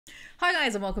Hi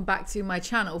guys and welcome back to my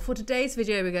channel. For today's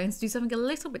video we're going to do something a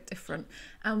little bit different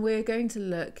and we're going to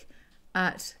look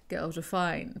at Girl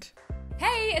Defined.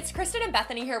 Hey, it's Kristen and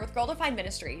Bethany here with Girl Defined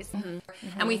Ministries.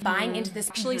 And we're buying into this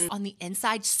actually On the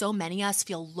inside, so many of us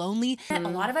feel lonely. a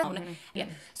lot of us. Yeah.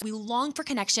 So we long for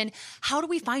connection. How do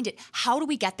we find it? How do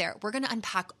we get there? We're going to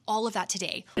unpack all of that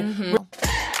today.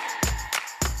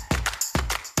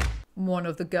 One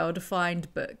of the Girl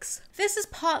Defined books. This is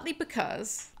partly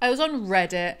because I was on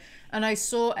Reddit and I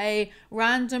saw a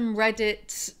random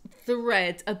Reddit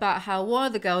thread about how one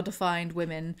of the Girl Defined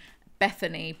women,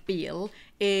 Bethany Beale,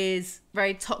 is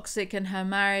very toxic in her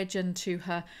marriage and to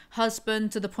her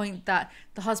husband, to the point that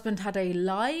the husband had a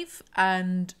live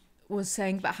and was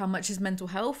saying about how much his mental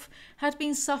health had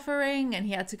been suffering and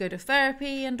he had to go to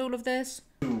therapy and all of this.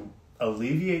 To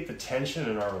alleviate the tension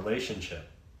in our relationship,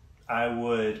 I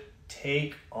would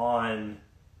take on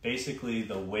basically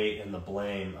the weight and the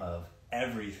blame of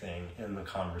everything in the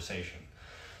conversation.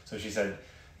 So she said,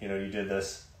 you did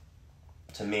this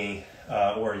to me,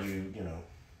 or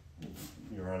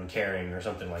you're uncaring or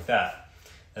something like that.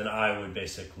 And I would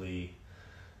basically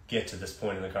get to this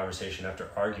point in the conversation after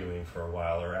arguing for a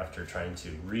while or after trying to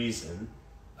reason.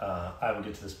 I would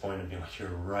get to this point and be like, you're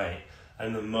right.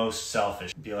 I'm the most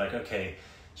selfish. Be like, okay,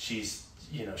 she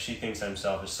thinks I'm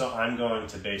selfish, so I'm going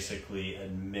to basically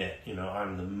admit,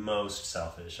 I'm the most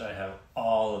selfish. I have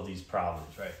all of these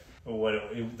problems, right?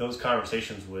 But those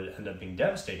conversations would end up being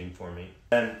devastating for me.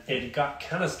 And it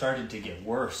kind of started to get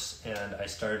worse, and I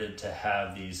started to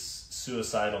have these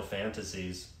suicidal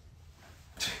fantasies.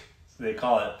 They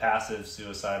call it passive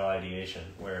suicidal ideation,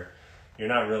 where you're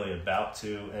not really about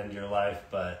to end your life,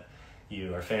 but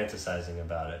you are fantasizing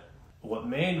about it. What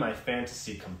made my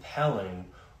fantasy compelling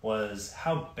was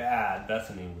how bad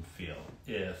Bethany would feel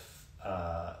if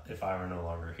I were no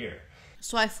longer here.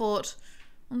 So I thought,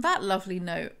 on that lovely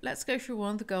note, let's go through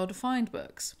one of the Girl Defined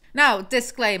books. Now,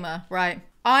 disclaimer, right?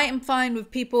 I am fine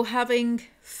with people having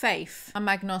faith. I'm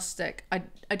agnostic.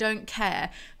 I don't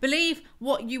care. Believe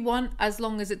what you want as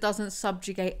long as it doesn't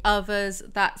subjugate others.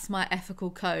 That's my ethical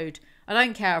code. I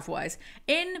don't care otherwise.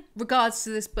 In regards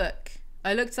to this book,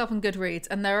 I looked up on Goodreads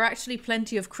and there are actually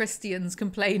plenty of Christians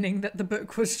complaining that the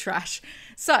book was trash.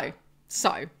 So,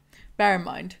 bear in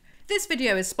mind, this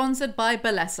video is sponsored by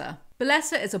Bellesa.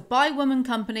 Bellesa is a bi-woman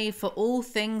company for all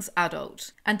things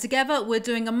adult. And together we're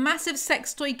doing a massive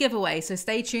sex toy giveaway, so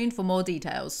stay tuned for more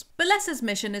details. Bellesa's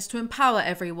mission is to empower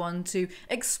everyone to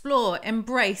explore,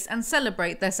 embrace and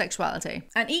celebrate their sexuality.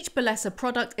 And each Bellesa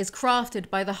product is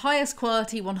crafted by the highest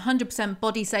quality 100%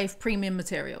 body safe premium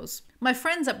materials. My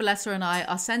friends at Bellesa and I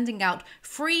are sending out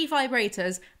free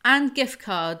vibrators and gift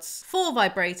cards for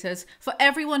vibrators for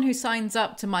everyone who signs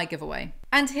up to my giveaway.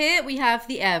 And here we have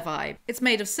the Air Vibe. It's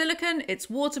made of silicone, it's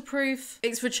waterproof,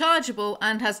 it's rechargeable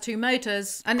and has 2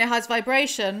 motors, and it has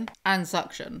vibration and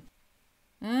suction.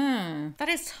 That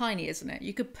is tiny, isn't it?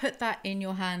 You could put that in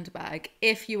your handbag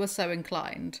if you were so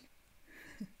inclined.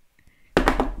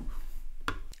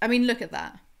 I mean, look at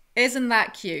that. Isn't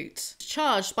that cute? It's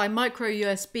charged by micro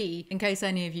USB, in case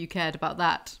any of you cared about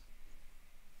that.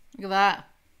 Look at that.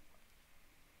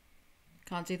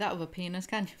 Can't do that with a penis,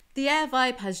 can you? The Air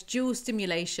Vibe has dual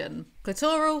stimulation,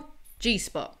 clitoral,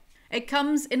 G-spot. It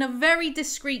comes in a very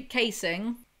discreet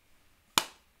casing.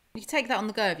 You can take that on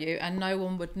the go of you and no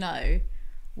one would know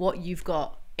what you've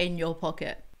got in your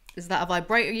pocket. Is that a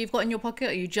vibrator you've got in your pocket,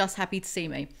 or are you just happy to see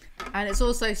me? And it's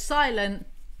also silent,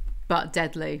 but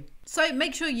deadly. So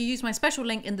make sure you use my special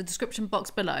link in the description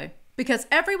box below, because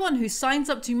everyone who signs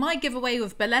up to my giveaway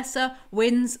with Bellesa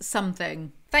wins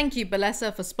something. Thank you,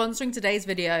 Bellesa, for sponsoring today's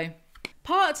video.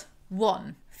 Part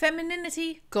 1.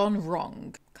 Femininity gone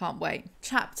wrong. Can't wait.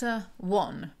 Chapter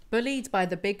 1. Bullied by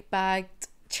the big bagged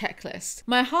checklist.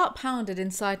 My heart pounded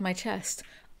inside my chest.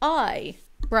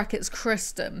 Brackets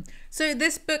Kristen. So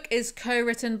this book is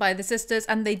co-written by the sisters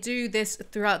and they do this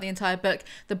throughout the entire book.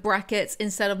 The brackets,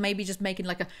 instead of maybe just making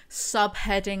like a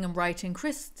subheading and writing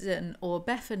Kristen or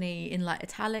Bethany in like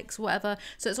italics or whatever.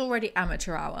 So it's already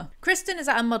amateur hour. Kristen is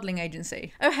at a modelling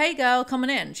agency. "Oh, hey girl, coming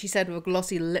in," she said with a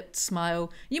glossy lipped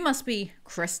smile. "You must be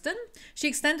Kristen?" She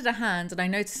extended a hand and I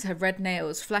noticed her red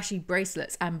nails, flashy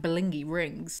bracelets and blingy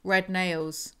rings. Red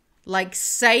nails. Like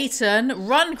Satan.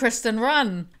 Run, Kristen,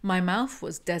 run. My mouth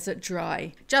was desert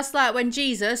dry. Just like when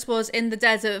Jesus was in the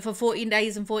desert for 40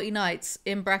 days and 40 nights.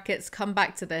 In brackets, come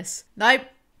back to this. Nope.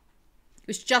 It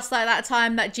was just like that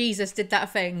time that Jesus did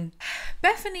that thing.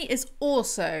 Bethany is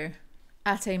also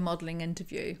at a modelling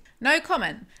interview. No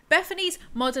comment. Bethany's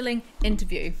modelling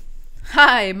interview.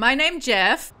 "Hi, my name's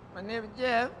Jeff." My name is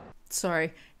Jeff.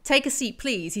 Sorry. "Take a seat,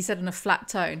 please," he said in a flat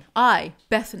tone. I,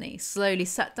 Bethany, slowly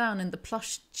sat down in the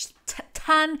plush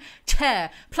tan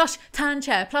chair, plush tan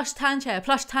chair, plush tan chair,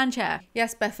 plush tan chair.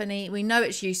 Yes, Bethany, we know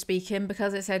it's you speaking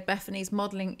because it said Bethany's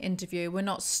modelling interview. We're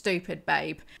not stupid,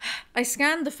 babe. I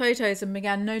scanned the photos and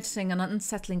began noticing an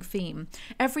unsettling theme.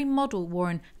 Every model wore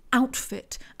an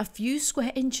outfit a few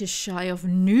square inches shy of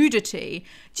nudity.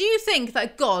 Do you think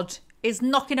that God is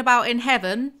knocking about in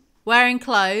heaven wearing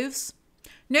clothes?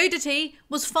 Nudity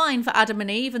was fine for Adam and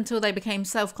Eve until they became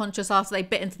self-conscious after they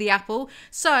bit into the apple.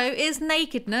 So is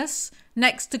nakedness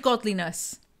next to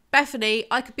godliness. Bethany,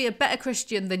 I could be a better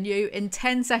Christian than you in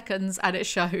 10 seconds and it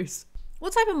shows.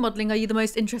 What type of modelling are you the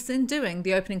most interested in doing?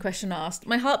 The opening question asked.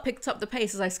 My heart picked up the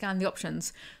pace as I scanned the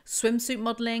options. Swimsuit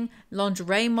modelling,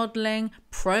 lingerie modelling,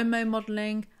 promo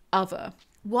modelling, other.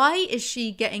 Why is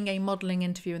she getting a modelling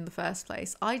interview in the first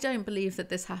place? I don't believe that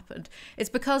this happened. It's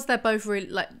because they're both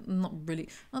really, not really,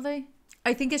 are they?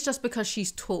 I think it's just because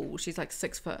she's tall. She's like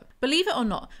 6 foot. Believe it or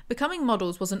not, becoming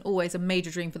models wasn't always a major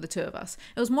dream for the two of us.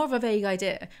 It was more of a vague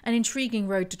idea, an intriguing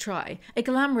road to try, a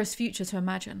glamorous future to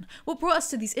imagine. What brought us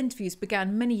to these interviews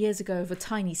began many years ago with a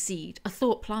tiny seed, a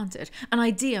thought planted, an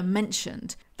idea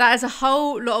mentioned. That is a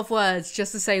whole lot of words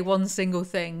just to say one single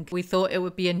thing. We thought it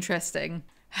would be interesting.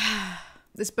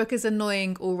 This book is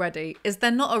annoying already. Is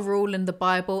there not a rule in the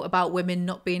Bible about women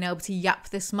not being able to yap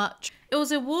this much? It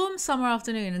was a warm summer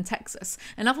afternoon in Texas.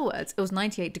 In other words, it was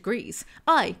 98 degrees.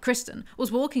 I, Kristen,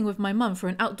 was walking with my mum through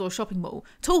an outdoor shopping mall.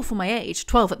 Tall for my age,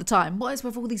 12 at the time. What is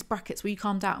with all these brackets? Will you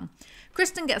calm down?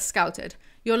 Kristen gets scouted.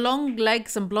 Your long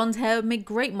legs and blonde hair would make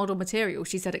great model material,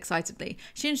 she said excitedly.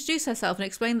 She introduced herself and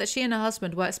explained that she and her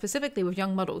husband worked specifically with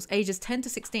young models, ages 10 to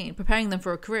 16, preparing them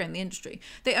for a career in the industry.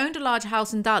 They owned a large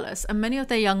house in Dallas, and many of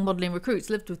their young modelling recruits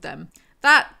lived with them.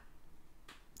 That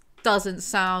doesn't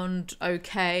sound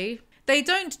okay. They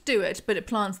don't do it, but it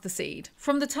plants the seed.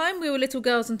 From the time we were little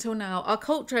girls until now, our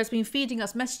culture has been feeding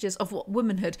us messages of what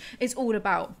womanhood is all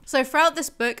about. So throughout this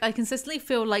book, I consistently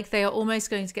feel like they are almost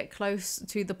going to get close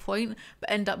to the point,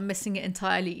 but end up missing it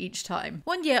entirely each time.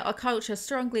 One year, our culture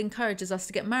strongly encourages us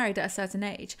to get married at a certain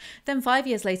age. Then 5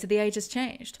 years later, the age has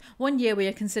changed. One year, we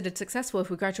are considered successful if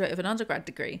we graduate with an undergrad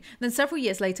degree. Then several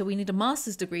years later, we need a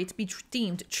master's degree to be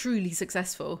deemed truly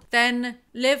successful. Then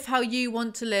live how you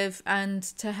want to live, and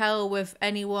to hell with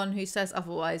anyone who says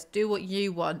otherwise. Do what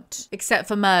you want, except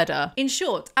for murder. In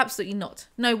short, absolutely not.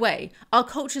 No way. Our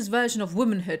culture's version of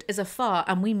womanhood is a far,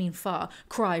 and we mean far,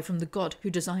 cry from the God who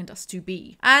designed us to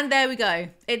be. And there we go.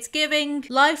 It's giving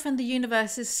life and the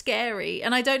universe is scary,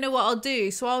 and I don't know what I'll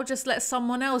do, so I'll just let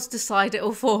someone else decide it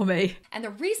all for me. And the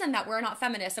reason that we're not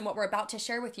feminists and what we're about to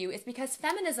share with you is because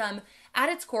feminism at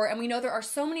its core, and we know there are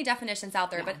so many definitions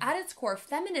out there, but at its core,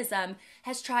 feminism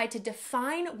has tried to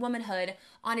define womanhood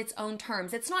on its own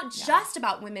terms. It's not just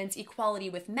about women's equality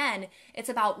with men. It's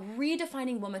about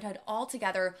redefining womanhood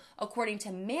altogether according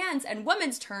to man's and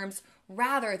women's terms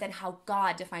rather than how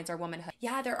God defines our womanhood.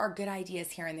 Yeah, there are good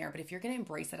ideas here and there, but if you're going to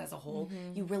embrace it as a whole,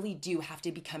 you really do have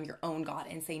to become your own God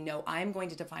and say, no, I'm going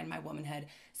to define my womanhood.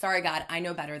 Sorry, God, I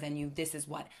know better than you. This is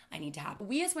what I need to have.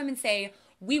 We as women say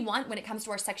we want when it comes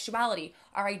to our sexuality,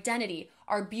 our identity,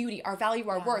 our beauty, our value,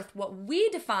 our worth. What we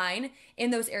define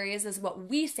in those areas is what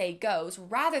we say goes,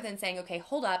 rather than saying, okay,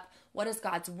 hold up, what does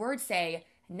God's word say?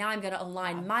 Now I'm going to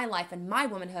align my life and my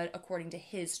womanhood according to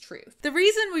his truth. The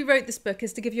reason we wrote this book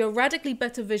is to give you a radically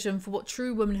better vision for what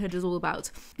true womanhood is all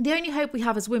about. The only hope we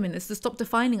have as women is to stop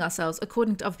defining ourselves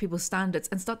according to other people's standards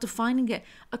and start defining it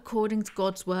according to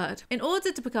God's word. In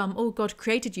order to become all God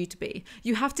created you to be,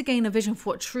 you have to gain a vision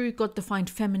for what true God-defined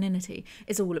femininity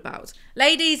is all about.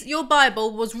 Ladies, your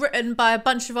Bible was written by a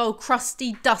bunch of old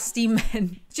crusty, dusty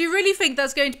men. Do you really think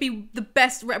that's going to be the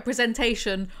best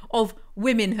representation of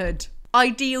womanhood?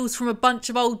 Ideals from a bunch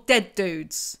of old dead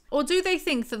dudes? Or do they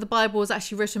think that the Bible was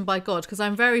actually written by God? Because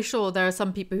I'm very sure there are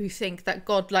some people who think that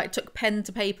God took pen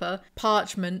to paper,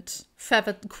 parchment,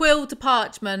 feather, quill to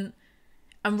parchment,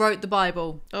 and wrote the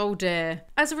Bible. Oh dear.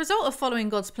 As a result of following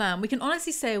God's plan, we can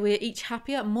honestly say we are each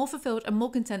happier, more fulfilled, and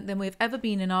more content than we have ever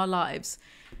been in our lives.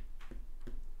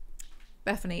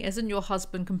 Bethany, isn't your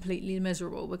husband completely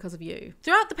miserable because of you?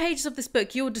 Throughout the pages of this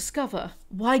book, you'll discover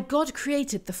why God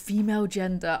created the female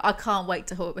gender. I can't wait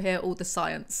to hear all the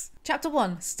science. Chapter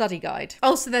 1, Study Guide.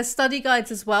 Oh, so there's study guides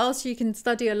as well, so you can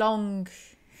study along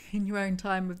in your own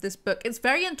time with this book. It's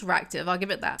very interactive, I'll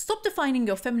give it that. Stop defining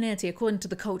your femininity according to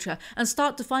the culture and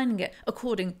start defining it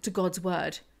according to God's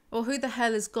word. Or who the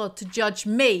hell is God to judge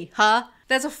me, huh?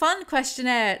 There's a fun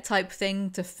questionnaire type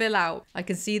thing to fill out. I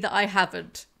can see that I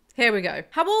haven't. Here we go.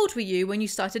 How old were you when you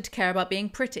started to care about being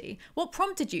pretty? What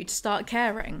prompted you to start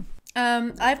caring?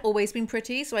 I've always been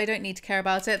pretty, so I don't need to care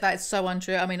about it. That is so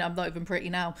untrue. I mean, I'm not even pretty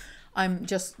now. I'm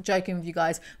just joking with you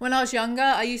guys. When I was younger,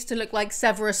 I used to look like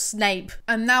Severus Snape,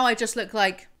 and now I just look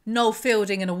like Noel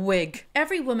Fielding in a wig.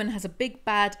 Every woman has a big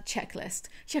bad checklist.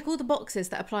 Check all the boxes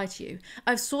that apply to you.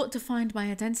 I've sought to find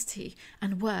my identity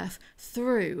and worth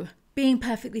through being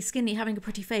perfectly skinny, having a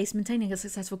pretty face, maintaining a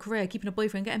successful career, keeping a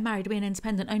boyfriend, getting married, being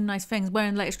independent, owning nice things,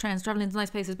 wearing the latest trends, traveling to nice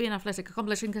places, being athletic,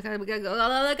 accomplishing, gathering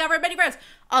many friends.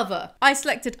 Other. I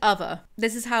selected other.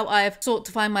 This is how I've sought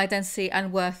to find my identity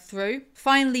and worth through.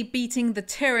 Finally beating the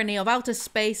tyranny of outer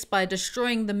space by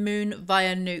destroying the moon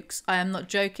via nukes. I am not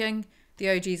joking. The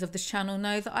OGs of this channel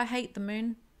know that I hate the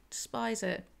moon. Despise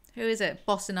it. Who is it?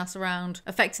 Bossing us around,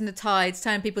 affecting the tides,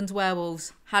 turning people into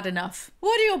werewolves. Had enough.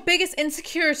 What are your biggest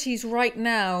insecurities right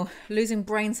now? Losing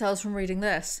brain cells from reading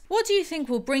this. What do you think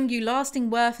will bring you lasting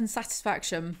worth and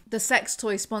satisfaction? The sex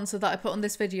toy sponsor that I put on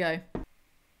this video.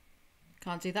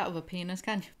 Can't do that with a penis,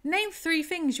 can you? Name 3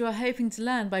 things you are hoping to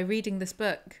learn by reading this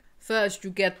book. First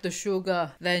you get the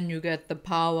sugar, then you get the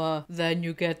power, then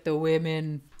you get the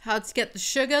women. How to get the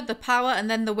sugar, the power, and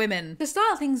then the women. To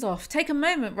start things off, take a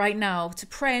moment right now to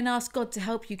pray and ask God to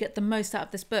help you get the most out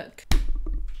of this book.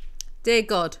 Dear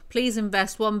God, please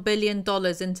invest $1 billion into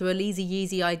Alizee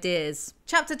Yeezy ideas.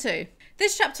 Chapter 2.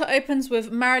 This chapter opens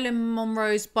with Marilyn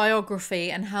Monroe's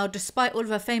biography and how despite all of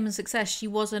her fame and success, she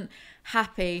wasn't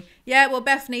happy. Yeah, well,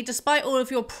 Bethany, despite all of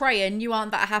your praying, you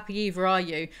aren't that happy either, are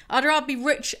you? I'd rather be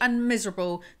rich and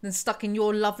miserable than stuck in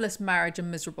your loveless marriage and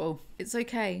miserable. It's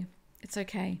okay. It's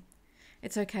okay.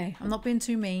 It's okay. I'm not being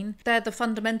too mean. They're the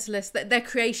fundamentalists. They're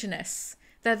creationists.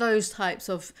 They're those types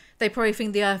of... They probably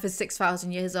think the earth is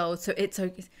 6,000 years old. So it's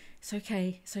okay. It's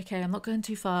okay. It's okay. I'm not going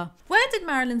too far. Where did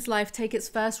Marilyn's life take its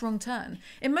first wrong turn?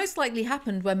 It most likely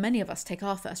happened where many of us take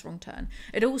our first wrong turn.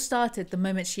 It all started the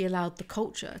moment she allowed the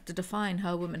culture to define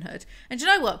her womanhood. And do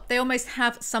you know what? They almost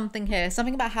have something here.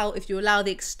 Something about how if you allow the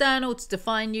external to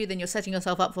define you, then you're setting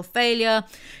yourself up for failure.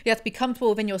 You have to be comfortable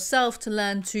within yourself to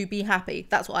learn to be happy.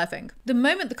 That's what I think. The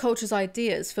moment the culture's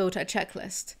ideas filled her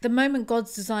checklist, the moment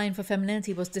God's design for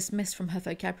femininity was dismissed from her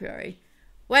vocabulary.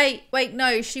 Wait,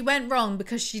 no, she went wrong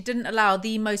because she didn't allow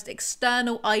the most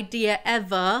external idea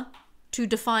ever to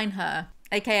define her,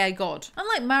 aka God.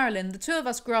 Unlike Marilyn, the two of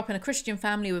us grew up in a Christian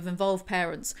family with involved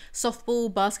parents.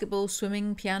 Softball, basketball,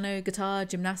 swimming, piano, guitar,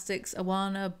 gymnastics,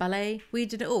 Awana, ballet. We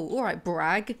did it all right,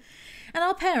 brag. And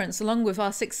our parents, along with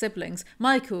our 6 siblings,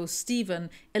 Michael, Stephen,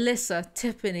 Alyssa,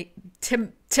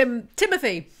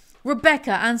 Timothy,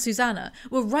 Rebecca and Susanna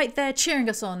were right there cheering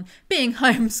us on. Being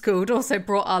homeschooled also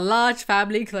brought our large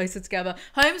family closer together.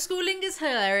 Homeschooling is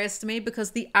hilarious to me because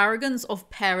the arrogance of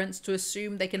parents to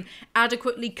assume they can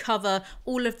adequately cover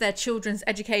all of their children's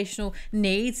educational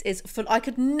needs is full. I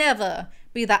could never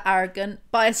be that arrogant,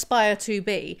 but I aspire to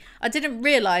be. I didn't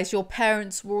realise your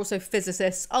parents were also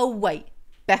physicists. Oh wait.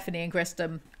 Bethany and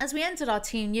Kristen. As we entered our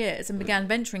teen years and began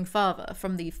venturing farther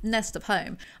from the nest of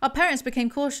home, our parents became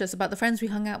cautious about the friends we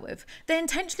hung out with. They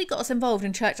intentionally got us involved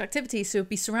in church activities so we'd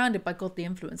be surrounded by godly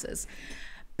influences.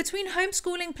 Between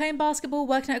homeschooling, playing basketball,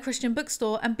 working at a Christian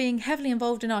bookstore, and being heavily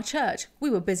involved in our church, we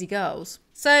were busy girls.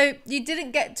 So you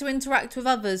didn't get to interact with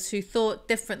others who thought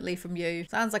differently from you.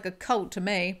 Sounds like a cult to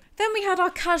me. Then we had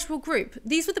our casual group.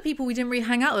 These were the people we didn't really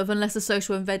hang out with unless a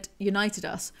social event united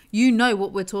us. You know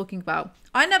what we're talking about.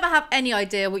 I never have any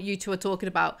idea what you two are talking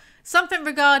about. Something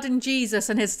regarding Jesus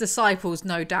and his disciples,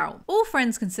 no doubt. All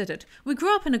friends considered, we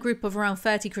grew up in a group of around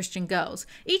 30 Christian girls.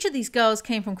 Each of these girls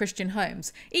came from Christian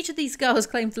homes. Each of these girls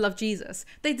claimed to love Jesus.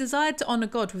 They desired to honour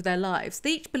God with their lives.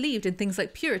 They each believed in things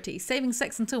like purity, saving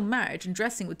sex until marriage, and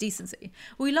dressing with decency.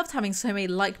 We loved having so many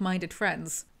like-minded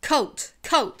friends. Cult.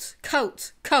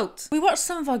 We watched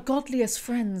some of our godliest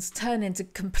friends turn into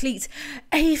complete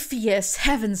atheists.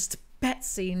 Heavens to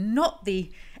Betsy, not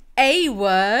the A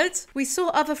word. We saw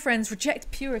other friends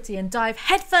reject purity and dive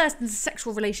headfirst into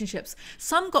sexual relationships.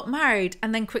 Some got married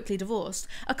and then quickly divorced.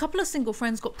 A couple of single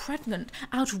friends got pregnant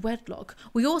out of wedlock.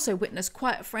 We also witnessed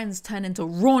quiet friends turn into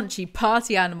raunchy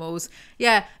party animals.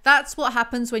 Yeah, that's what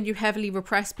happens when you heavily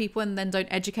repress people and then don't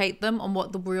educate them on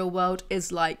what the real world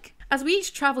is like. As we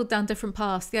each travelled down different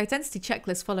paths, the identity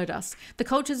checklist followed us. The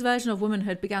culture's version of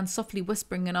womanhood began softly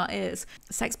whispering in our ears.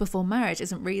 Sex before marriage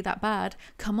isn't really that bad.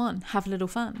 Come on, have a little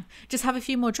fun. Just have a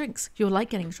few more drinks. You'll like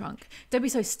getting drunk. Don't be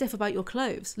so stiff about your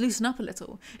clothes. Loosen up a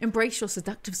little. Embrace your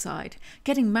seductive side.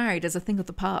 Getting married is a thing of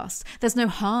the past. There's no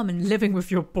harm in living with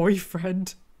your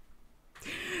boyfriend.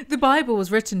 The Bible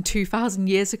was written 2,000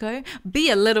 years ago.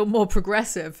 Be a little more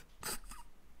progressive.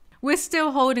 We're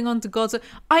still holding on to God's...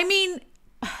 I mean...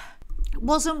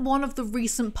 Wasn't one of the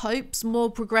recent popes more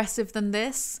progressive than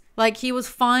this? Like, he was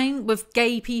fine with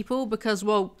gay people because,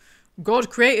 well, God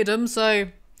created them, so...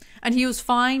 And he was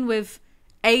fine with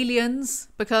Aliens,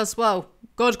 because, well,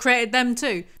 God created them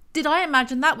too. Did I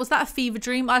imagine that? Was that a fever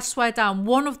dream? I swear down,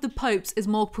 one of the popes is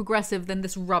more progressive than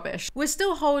this rubbish. We're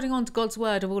still holding on to God's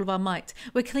word of all of our might.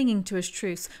 We're clinging to his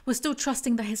truths. We're still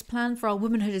trusting that his plan for our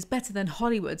womanhood is better than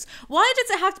Hollywood's. Why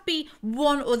does it have to be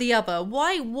one or the other?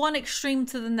 Why one extreme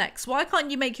to the next? Why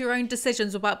can't you make your own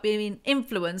decisions without being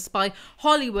influenced by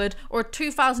Hollywood or a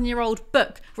 2,000-year-old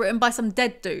book written by some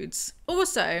dead dudes?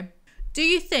 Also, do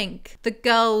you think the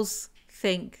girls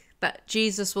think that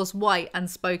Jesus was white and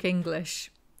spoke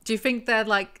English? Do you think they're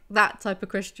like that type of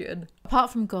Christian?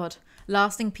 Apart from God,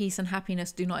 lasting peace and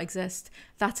happiness do not exist.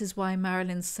 That is why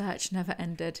Marilyn's search never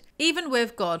ended. Even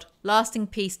with God, lasting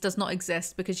peace does not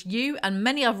exist because you and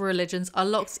many other religions are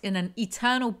locked in an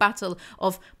eternal battle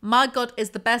of my God is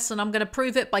the best and I'm going to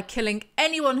prove it by killing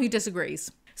anyone who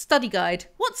disagrees. Study guide.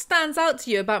 What stands out to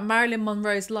you about Marilyn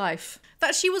Monroe's life?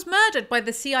 That she was murdered by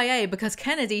the CIA because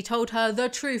Kennedy told her the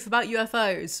truth about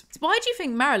UFOs. Why do you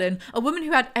think Marilyn, a woman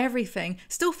who had everything,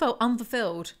 still felt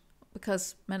unfulfilled?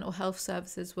 Because mental health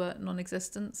services were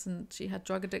non-existent and she had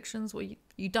drug addictions? Were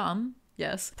you dumb?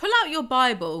 Yes. Pull out your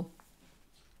Bible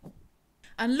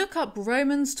and look up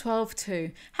Romans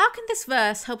 12:2. How can this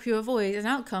verse help you avoid an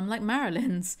outcome like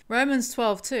Marilyn's? Romans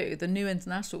 12:2, the New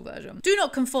International Version. Do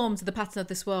not conform to the pattern of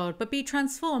this world, but be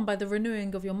transformed by the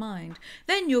renewing of your mind.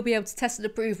 Then you'll be able to test and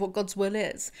approve what God's will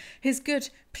is. His good,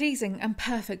 pleasing, and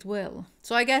perfect will.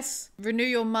 So I guess renew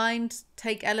your mind,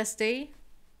 take LSD.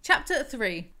 Chapter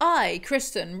 3. I,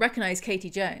 Kristen, recognise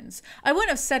Katie Jones. I wouldn't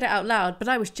have said it out loud, but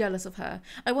I was jealous of her.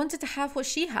 I wanted to have what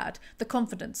she had. The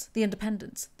confidence, the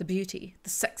independence, the beauty, the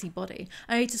sexy body.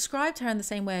 I described her in the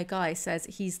same way a guy says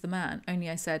he's the man, only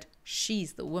I said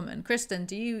she's the woman. Kristen,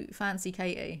 do you fancy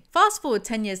Katie? Fast forward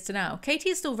 10 years to now. Katie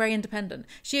is still very independent.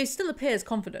 She still appears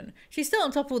confident. She's still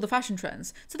on top of all the fashion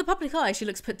trends. To the public eye, she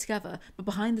looks put together, but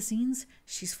behind the scenes,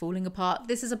 she's falling apart.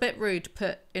 This is a bit rude to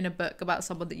put in a book about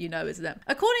someone that you know, isn't it?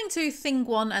 According to Thing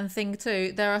 1 and Thing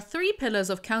 2, there are 3 pillars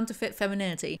of counterfeit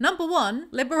femininity. Number 1,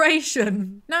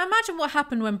 liberation. Now imagine what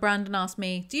happened when Brandon asked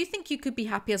me, do you think you could be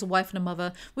happy as a wife and a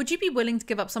mother? Would you be willing to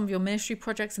give up some of your ministry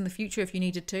projects in the future if you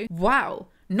needed to? Wow.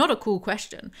 Not a cool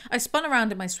question. I spun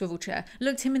around in my swivel chair,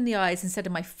 looked him in the eyes and said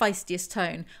in my feistiest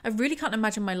tone, I really can't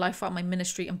imagine my life without my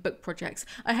ministry and book projects.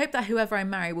 I hope that whoever I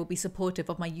marry will be supportive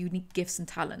of my unique gifts and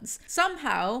talents.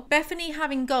 Somehow, Bethany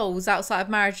having goals outside of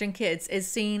marriage and kids is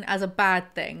seen as a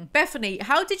bad thing. Bethany,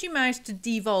 how did you manage to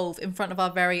devolve in front of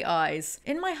our very eyes?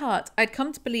 In my heart, I'd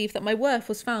come to believe that my worth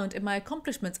was found in my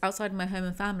accomplishments outside my home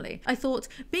and family. I thought,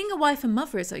 being a wife and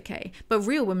mother is okay, but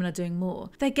real women are doing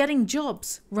more. They're getting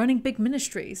jobs, running big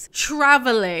ministries.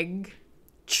 Traveling.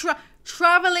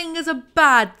 Traveling is a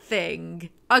bad thing,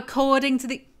 according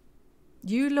to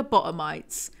you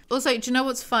lobotomites. Also, do you know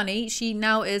what's funny? She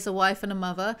now is a wife and a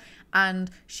mother,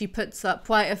 and she puts up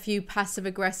quite a few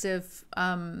passive-aggressive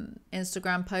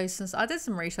Instagram posts. And I did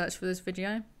some research for this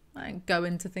video. I didn't go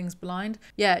into things blind.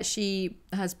 Yeah, she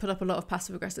has put up a lot of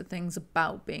passive-aggressive things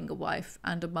about being a wife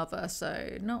and a mother.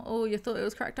 So not all you thought it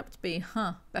was cracked up to be,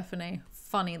 huh, Bethany?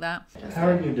 Funny that. How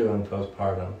are you doing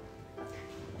postpartum?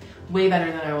 Way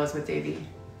better than I was with Davey.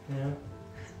 Yeah.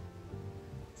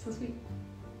 So sweet.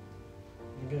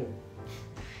 Good.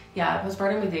 Yeah,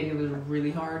 postpartum with Davey was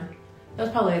really hard. That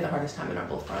was probably the hardest time in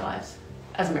both of our lives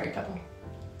as a married couple.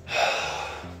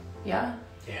 Yeah?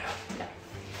 Yeah. Yeah.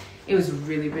 It was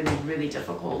really, really, really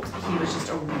difficult. He was just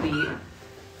a really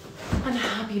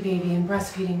unhappy baby, and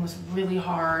breastfeeding was really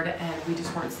hard, and we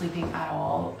just weren't sleeping at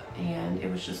all, and it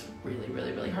was just really,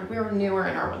 really, really hard. We were newer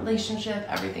in our relationship.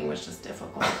 Everything was just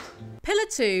difficult. Pillar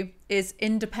 2 is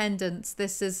independence.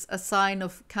 This is a sign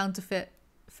of counterfeit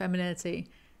femininity.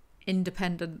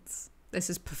 Independence. This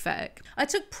is pathetic. I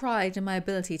took pride in my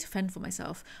ability to fend for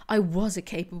myself. I was a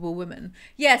capable woman.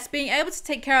 Yes, being able to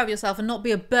take care of yourself and not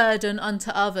be a burden unto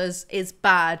others is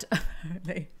bad,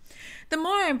 apparently. The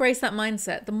more I embrace that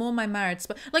mindset, the more my marriage...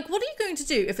 Like, what are you going to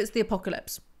do if it's the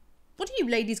apocalypse? What are you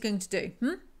ladies going to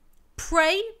do?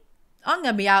 Pray? I'm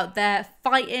going to be out there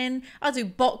fighting. I'll do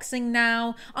boxing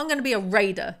now. I'm going to be a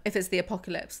raider if it's the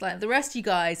apocalypse. Like, the rest of you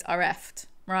guys are effed,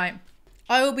 right?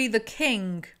 I will be the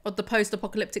king of the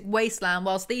post-apocalyptic wasteland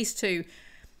whilst these two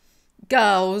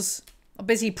girls are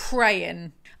busy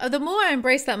praying. The more I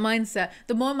embrace that mindset,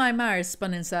 the more my marriage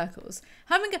spun in circles.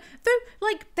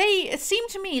 They seem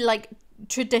to me like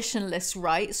traditionalists,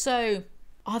 right? So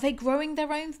are they growing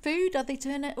their own food? Are they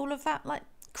doing all of that like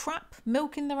crap,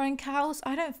 milking their own cows?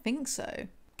 I don't think so.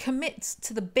 Commit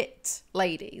to the bit,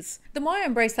 ladies. The more I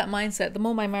embraced that mindset, the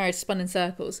more my marriage spun in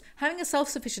circles. Having a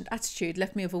self-sufficient attitude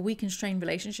left me with a weak and strained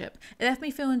relationship. It left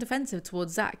me feeling defensive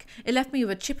towards Zach. It left me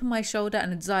with a chip on my shoulder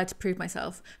and a desire to prove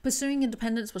myself. Pursuing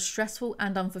independence was stressful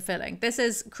and unfulfilling. This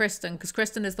is Kristen, because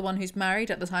Kristen is the one who's married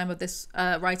at the time of this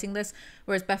writing this,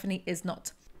 whereas Bethany is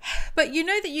not. But you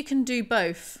know that you can do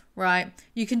both, right?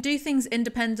 You can do things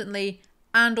independently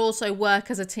and also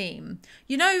work as a team.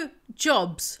 You know,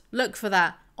 jobs, look for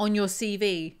that on your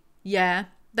CV, yeah?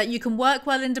 That you can work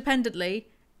well independently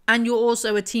and you're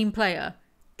also a team player.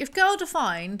 If Girl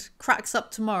Defined cracks up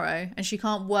tomorrow and she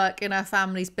can't work in her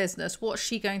family's business, what's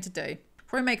she going to do?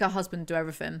 Probably make her husband do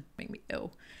everything. Make me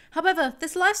ill. However,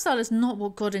 this lifestyle is not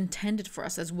what God intended for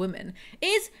us as women. It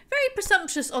is very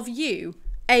presumptuous of you,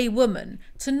 a woman,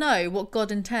 to know what God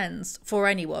intends for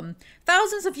anyone.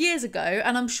 Thousands of years ago,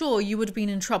 and I'm sure you would have been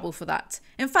in trouble for that.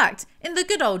 In fact, in the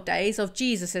good old days of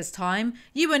Jesus' time,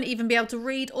 you wouldn't even be able to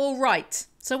read or write.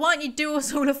 So why don't you do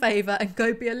us all a favour and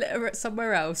go be illiterate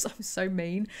somewhere else? I'm so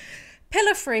mean.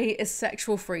 Pillar 3 is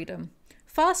sexual freedom.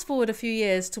 Fast forward a few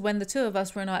years to when the two of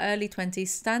us were in our early 20s,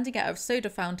 standing at a soda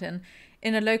fountain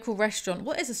in a local restaurant.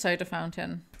 What is a soda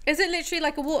fountain? Is it literally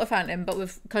like a water fountain but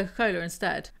with Coca-Cola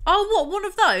instead? Oh, what? One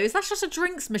of those? That's just a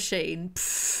drinks machine.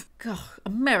 Pfft. God,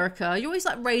 America. You're always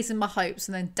like raising my hopes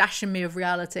and then dashing me with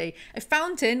reality. A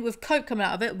fountain with Coke coming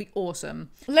out of it would be awesome.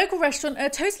 Local restaurant, a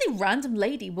totally random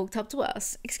lady walked up to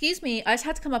us. Excuse me, I just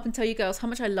had to come up and tell you girls how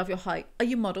much I love your height. Are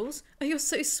you models? Oh, you're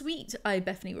so sweet,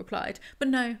 Bethany replied. But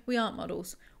no, we aren't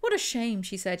models. What a shame,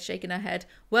 she said, shaking her head.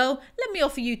 Well, let me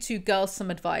offer you two girls some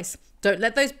advice. Don't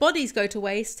let those bodies go to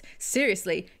waste.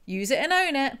 Seriously, use it and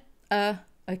own it.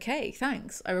 Okay,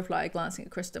 thanks, I replied, glancing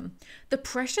at Kristen. The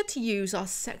pressure to use our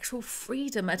sexual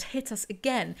freedom had hit us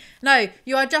again. No,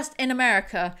 you are just in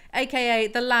America, aka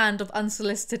the land of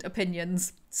unsolicited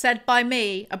opinions. Said by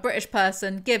me, a British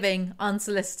person giving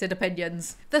unsolicited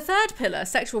opinions. The third pillar,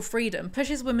 sexual freedom,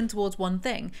 pushes women towards one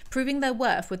thing, proving their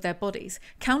worth with their bodies.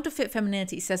 Counterfeit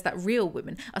femininity says that real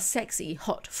women are sexy,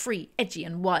 hot, free, edgy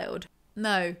and wild.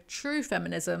 No, true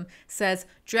feminism says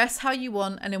dress how you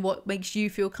want and in what makes you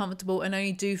feel comfortable and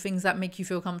only do things that make you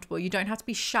feel comfortable. You don't have to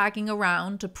be shagging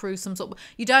around to prove some sort of...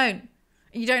 You don't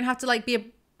have to like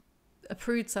be a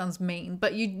prude sounds mean,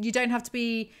 but you don't have to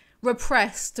be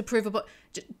repressed to prove a...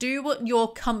 Do what you're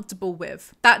comfortable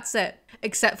with. That's it.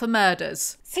 Except for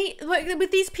murders. See, with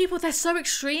these people, they're so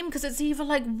extreme because it's either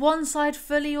like one side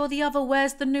fully or the other.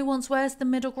 Where's the nuance? Where's the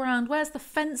middle ground? Where's the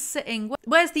fence sitting?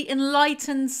 Where's the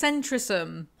enlightened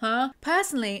centrism? Huh?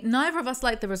 Personally, neither of us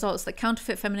liked the results that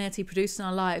counterfeit femininity produced in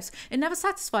our lives. It never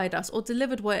satisfied us or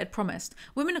delivered what it had promised.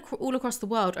 Women all across the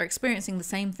world are experiencing the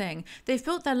same thing. They've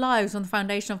built their lives on the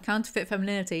foundation of counterfeit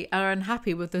femininity and are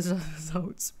unhappy with the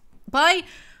results. By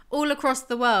all across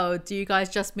the world, do you guys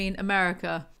just mean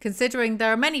America? Considering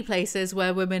there are many places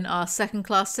where women are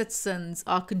second-class citizens,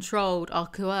 are controlled, are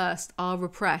coerced, are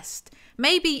repressed.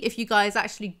 Maybe if you guys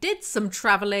actually did some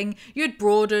travelling, you'd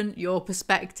broaden your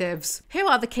perspectives. Who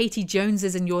are the Katie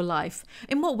Joneses in your life?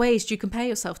 In what ways do you compare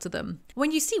yourself to them?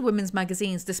 When you see women's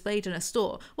magazines displayed in a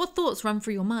store, what thoughts run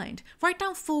through your mind? Write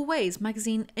down 4 ways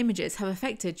magazine images have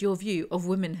affected your view of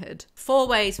womanhood. 4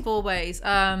 ways.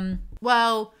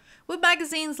 Well... with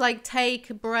magazines like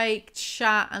Take, Break,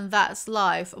 Chat and That's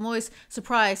Life, I'm always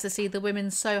surprised to see the women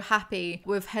so happy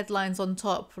with headlines on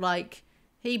top like,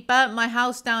 he burnt my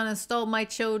house down and stole my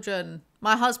children.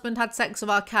 My husband had sex with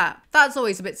our cat. That's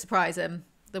always a bit surprising.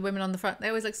 The women on the front, they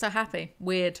always look so happy.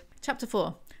 Weird. Chapter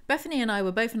 4. Bethany and I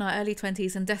were both in our early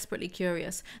 20s and desperately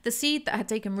curious. The seed that had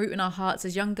taken root in our hearts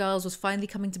as young girls was finally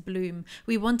coming to bloom.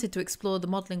 We wanted to explore the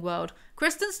modelling world.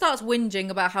 Kristen starts whinging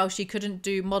about how she couldn't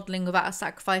do modelling without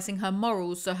sacrificing her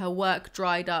morals, so her work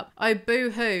dried up. Oh,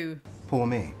 boo-hoo. Pour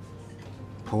me.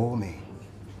 Pour me.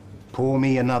 Pour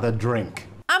me another drink.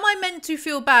 Am I meant to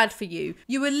feel bad for you?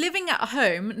 You were living at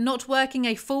home, not working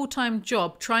a full-time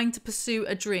job, trying to pursue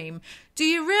a dream. Do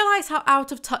you realise how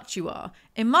out of touch you are?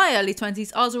 In my early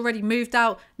 20s, I was already moved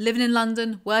out, living in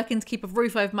London, working to keep a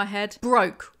roof over my head,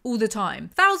 broke all the time.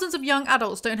 Thousands of young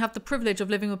adults don't have the privilege of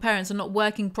living with parents and not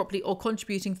working properly or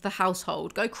contributing to the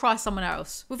household. Go cry somewhere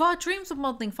else. With our dreams of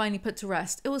modelling finally put to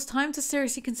rest, it was time to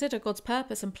seriously consider God's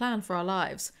purpose and plan for our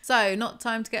lives. So, not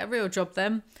time to get a real job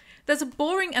then. There's a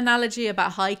boring analogy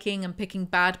about hiking and picking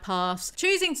bad paths.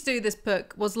 Choosing to do this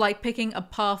book was like picking a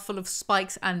path full of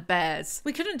spikes and bears.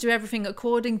 We couldn't do everything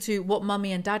according to what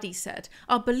mummy and daddy said.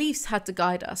 Our beliefs had to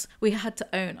guide us. We had to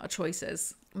own our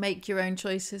choices. Make your own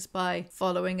choices by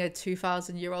following a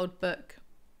 2,000-year-old book.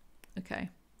 Okay,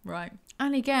 right.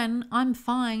 And again, I'm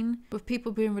fine with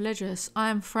people being religious. I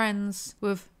am friends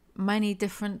with many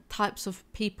different types of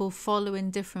people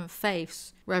following different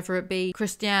faiths, whether it be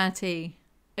Christianity,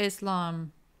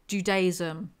 Islam,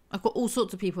 Judaism. I've got all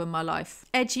sorts of people in my life.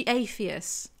 Edgy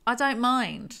atheists. I don't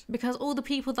mind, because all the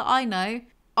people that I know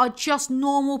are just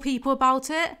normal people about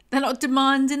it. They're not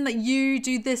demanding that you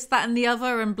do this, that and the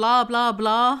other and blah, blah,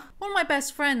 blah. One of my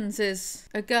best friends is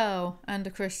a girl and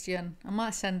a Christian. I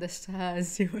might send this to her and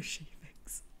see what she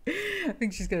thinks. I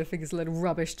think she's going to think it's a little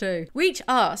rubbish too. We each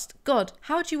asked, God,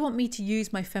 how do you want me to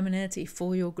use my femininity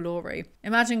for your glory?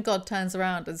 Imagine God turns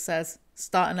around and says,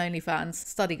 start an OnlyFans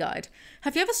study guide.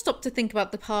 Have you ever stopped to think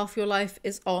about the path your life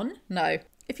is on? No.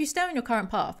 If you stay on your current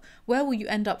path, where will you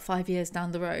end up 5 years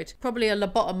down the road? Probably a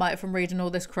lobotomite from reading all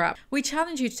this crap. We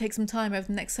challenge you to take some time over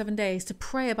the next 7 days to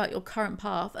pray about your current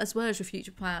path as well as your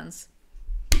future plans.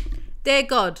 Dear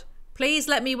God, please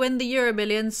let me win the Euro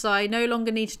Millions so I no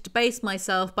longer need to debase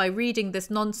myself by reading this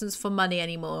nonsense for money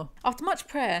anymore. After much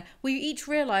prayer, we each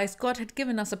realised God had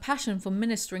given us a passion for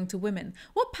ministering to women.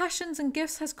 What passions and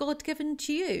gifts has God given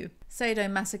to you?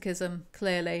 Sadomasochism,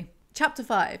 clearly. Chapter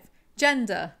 5.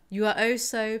 Gender, you are oh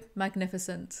so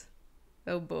magnificent.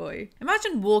 Oh boy.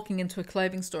 Imagine walking into a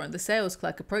clothing store and the sales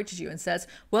clerk approaches you and says,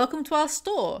 welcome to our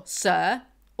store, sir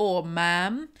or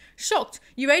ma'am. Shocked,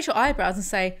 you raise your eyebrows and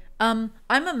say, I'm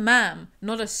a ma'am,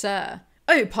 not a sir.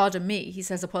 Oh, pardon me, he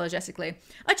says apologetically.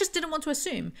 I just didn't want to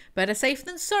assume. Better safe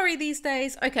than sorry these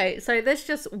days. Okay, so this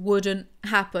just wouldn't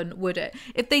happen, would it?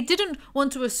 If they didn't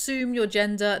want to assume your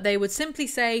gender, they would simply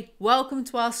say, welcome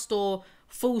to our store,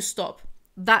 full stop.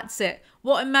 That's it.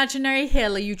 What imaginary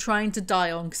hill are you trying to die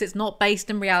on? Because it's not based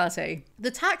in reality. The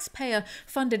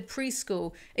taxpayer-funded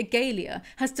preschool, Igalia,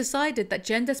 has decided that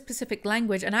gender-specific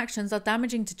language and actions are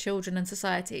damaging to children and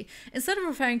society. Instead of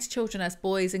referring to children as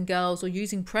boys and girls or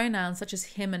using pronouns such as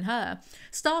him and her,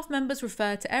 staff members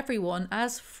refer to everyone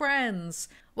as friends.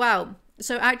 Wow.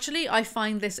 So actually, I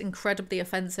find this incredibly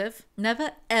offensive.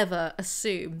 Never ever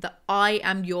assume that I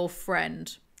am your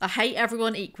friend. I hate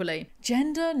everyone equally.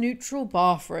 Gender neutral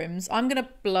bathrooms. I'm going to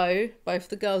blow both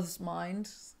the girls'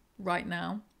 minds right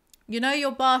now. You know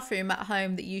your bathroom at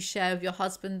home that you share with your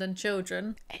husband and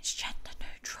children? It's gender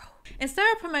neutral. Instead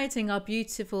of promoting our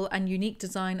beautiful and unique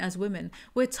design as women,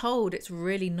 we're told it's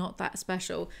really not that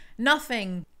special.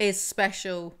 Nothing is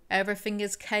special. Everything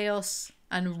is chaos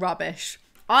and rubbish.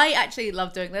 I actually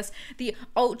love doing this. The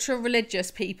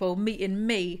ultra-religious people meeting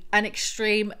me, an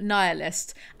extreme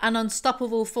nihilist, an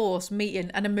unstoppable force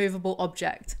meeting an immovable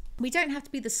object. We don't have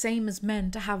to be the same as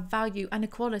men to have value and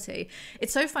equality.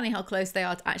 It's so funny how close they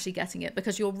are to actually getting it,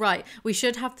 because you're right. We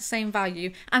should have the same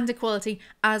value and equality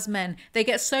as men. They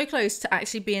get so close to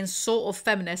actually being sort of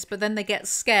feminist, but then they get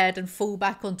scared and fall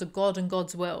back onto God and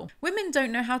God's will. Women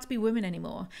don't know how to be women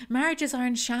anymore. Marriages are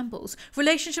in shambles.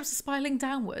 Relationships are spiraling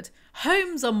downward.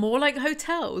 Homes are more like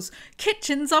hotels.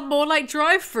 Kitchens are more like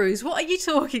drive-thrus. What are you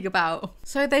talking about?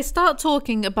 So they start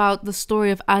talking about the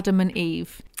story of Adam and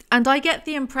Eve. And I get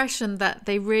the impression that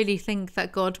they really think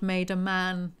that God made a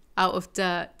man out of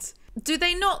dirt. Do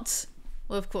they not?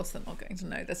 Well, of course they're not going to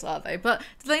know this, are they? But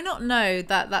do they not know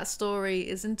that that story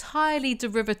is entirely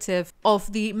derivative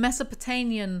of the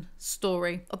Mesopotamian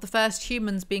story of the first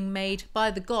humans being made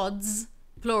by the gods,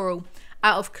 plural,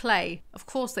 out of clay? Of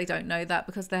course they don't know that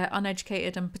because they're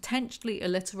uneducated and potentially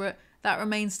illiterate. That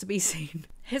remains to be seen.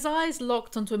 His eyes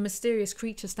locked onto a mysterious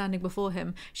creature standing before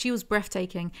him. She was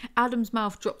breathtaking. Adam's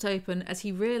mouth dropped open as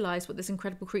he realised what this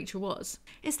incredible creature was.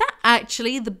 Is that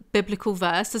actually the biblical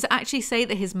verse? Does it actually say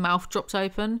that his mouth dropped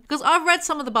open? Because I've read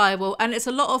some of the Bible and it's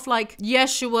a lot of like,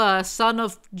 Yeshua, son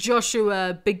of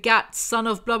Joshua, begat, son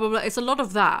of blah, blah, blah. It's a lot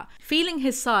of that. Feeling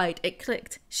his side, it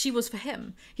clicked. She was for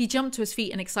him. He jumped to his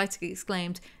feet and excitedly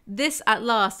exclaimed, "This at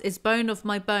last is bone of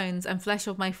my bones and flesh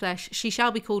of my flesh. She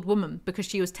shall be called woman because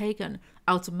she was taken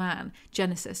out of man."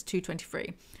 Genesis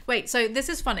 2:23. Wait, so this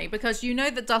is funny because you know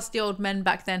that dusty old men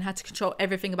back then had to control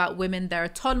everything about women, their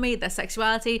autonomy, their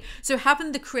sexuality. So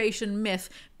having the creation myth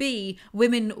be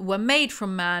women were made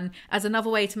from man as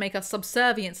another way to make us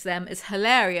subservient to them is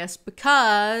hilarious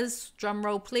because,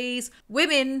 drumroll please,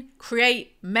 women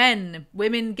create men.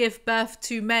 Women give birth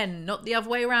to men, not the other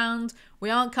way around.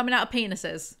 We aren't coming out of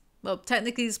penises. Well,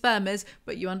 technically the sperm is,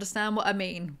 but you understand what I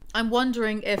mean. I'm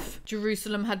wondering if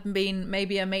Jerusalem had been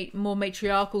maybe a more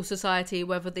matriarchal society,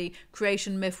 whether the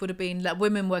creation myth would have been that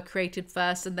women were created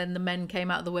first and then the men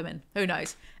came out of the women. Who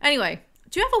knows? Anyway,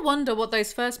 do you ever wonder what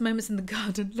those first moments in the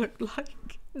garden looked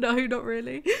like? No, not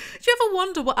really. Do you ever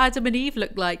wonder what Adam and Eve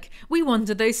looked like? We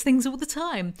wonder those things all the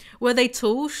time. Were they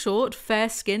tall, short,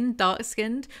 fair-skinned,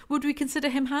 dark-skinned? Would we consider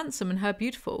him handsome and her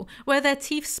beautiful? Were their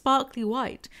teeth sparkly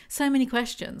white? So many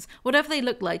questions. Whatever they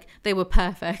looked like, they were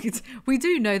perfect. We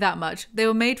do know that much. They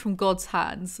were made from God's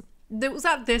hands. It was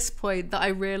at this point that I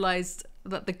realised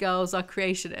that the girls are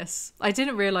creationists. I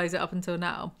didn't realise it up until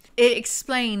now. It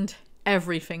explained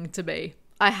everything to me.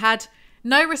 I had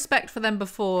no respect for them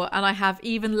before, and I have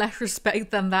even less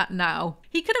respect than that now.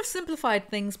 He could have simplified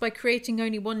things by creating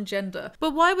only one gender,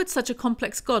 but why would such a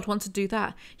complex God want to do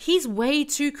that? He's way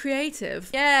too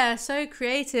creative. Yeah, so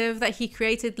creative that he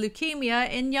created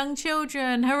leukemia in young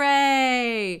children.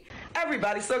 Hooray!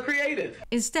 Everybody's so creative.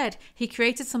 Instead, he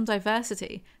created some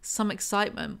diversity, some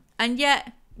excitement. And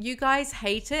yet, you guys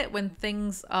hate it when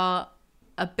things are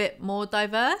a bit more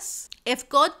diverse? If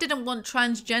God didn't want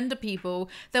transgender people,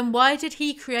 then why did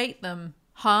he create them?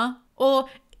 Huh? Or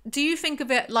do you think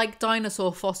of it like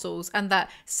dinosaur fossils and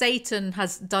that Satan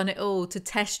has done it all to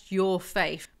test your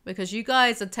faith? Because you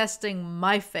guys are testing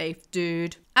my faith,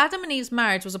 dude. Adam and Eve's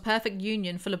marriage was a perfect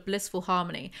union full of blissful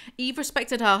harmony. Eve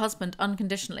respected her husband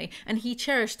unconditionally and he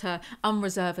cherished her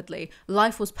unreservedly.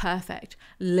 Life was perfect,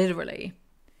 literally.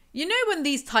 You know when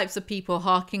these types of people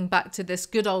harking back to this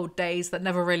good old days that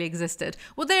never really existed?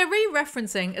 Well, they're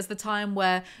re-referencing as the time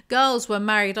where girls were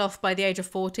married off by the age of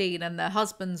 14 and their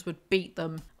husbands would beat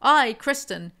them. I,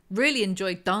 Kristen, really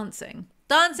enjoyed dancing.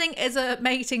 Dancing is a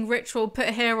mating ritual put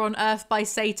here on earth by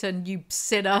Satan, you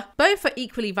sinner. Both are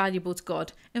equally valuable to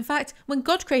God. In fact, when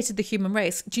God created the human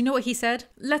race, do you know what he said?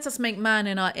 Let us make man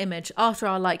in our image, after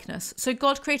our likeness. So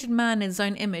God created man in his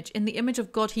own image. In the image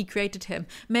of God, he created him.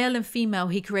 Male and female,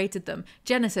 he created them.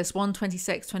 Genesis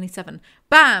 1:26-27.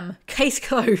 Bam! Case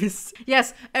closed.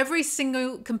 Yes, every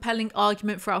single compelling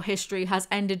argument throughout history has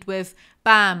ended with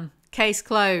bam, case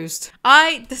closed.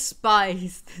 I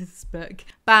despise this book.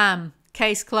 Bam.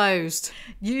 Case closed.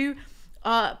 You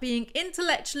are being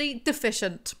intellectually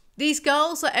deficient. These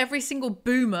girls are every single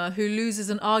boomer who loses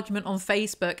an argument on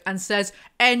Facebook and says,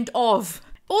 end of.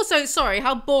 Also, sorry,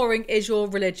 how boring is your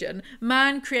religion?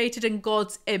 Man created in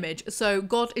God's image, so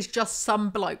God is just some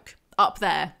bloke up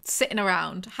there sitting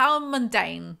around. How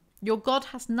mundane. Your God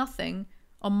has nothing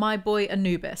on my boy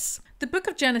Anubis. The book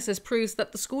of Genesis proves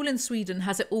that the school in Sweden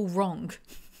has it all wrong.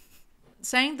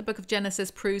 Saying the book of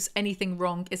Genesis proves anything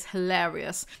wrong is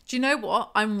hilarious. Do you know what?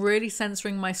 I'm really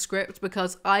censoring my script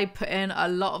because I put in a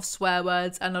lot of swear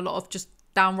words and a lot of just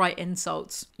downright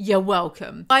insults. You're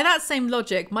welcome. By that same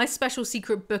logic, my special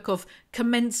secret book of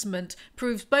commencement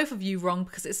proves both of you wrong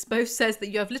because it both says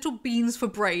that you have little beans for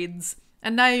brains.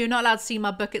 And no, you're not allowed to see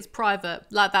my book, it's private,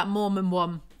 like that Mormon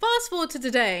one. Fast forward to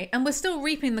today, and we're still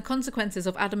reaping the consequences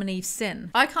of Adam and Eve's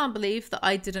sin. I can't believe that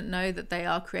I didn't know that they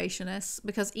are creationists,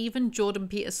 because even Jordan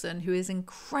Peterson, who is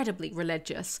incredibly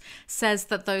religious, says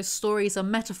that those stories are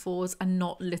metaphors and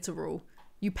not literal.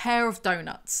 You pair of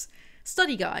donuts.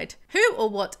 Study guide. Who or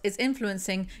what is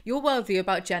influencing your worldview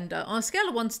about gender? On a scale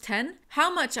of 1 to 10,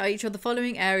 how much are each of the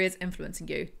following areas influencing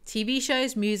you? TV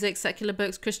shows, music, secular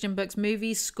books, Christian books,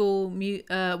 movies, school,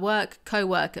 work,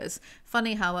 co-workers.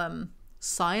 Funny how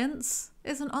science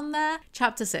isn't on there.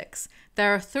 Chapter 6.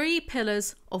 There are 3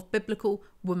 pillars of biblical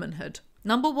womanhood.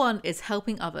 Number 1 is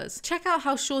helping others. Check out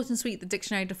how short and sweet the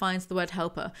dictionary defines the word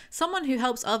helper. Someone who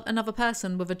helps another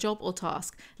person with a job or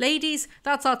task. Ladies,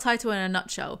 that's our title in a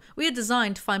nutshell. We are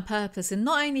designed to find purpose in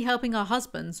not only helping our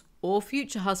husbands or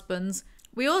future husbands,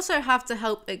 we also have to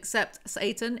help accept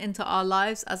Satan into our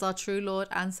lives as our true Lord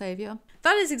and Saviour.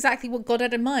 That is exactly what God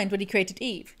had in mind when he created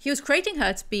Eve. He was creating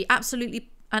her to be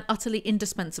absolutely and utterly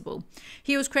indispensable.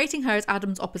 He was creating her as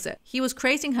Adam's opposite. He was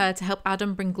creating her to help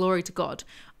Adam bring glory to God.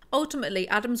 Ultimately,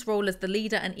 Adam's role as the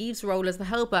leader and Eve's role as the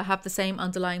helper have the same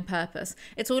underlying purpose.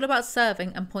 It's all about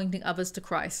serving and pointing others to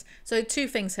Christ. So 2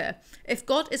 things here. If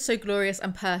God is so glorious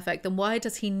and perfect, then why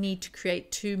does he need to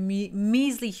create 2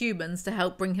 measly humans to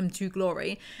help bring him to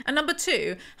glory? And number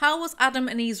 2, how was Adam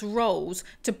and Eve's roles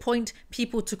to point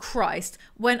people to Christ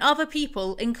when other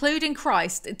people, including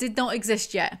Christ, did not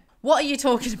exist yet? What are you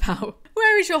talking about?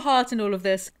 Where is your heart in all of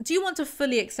this? Do you want to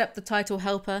fully accept the title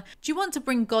helper? Do you want to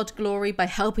bring God glory by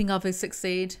helping others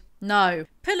succeed? No.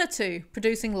 Pillar 2,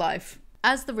 producing life.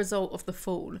 As the result of the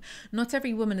fall, not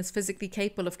every woman is physically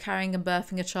capable of carrying and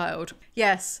birthing a child.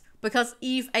 Yes, because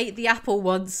Eve ate the apple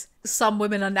once, some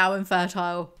women are now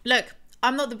infertile. Look,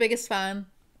 I'm not the biggest fan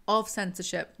of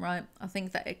censorship, right? I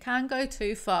think that it can go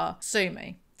too far. Sue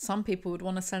me. Some people would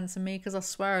want to censor me because I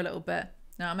swear a little bit.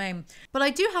 You know what I mean? But I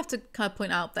do have to kind of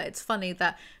point out that it's funny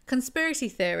that conspiracy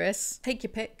theorists, take your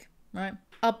pick, right?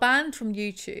 are banned from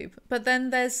YouTube, but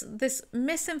then there's this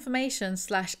misinformation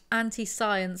 /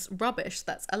 anti-science rubbish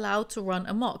that's allowed to run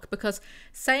amok, because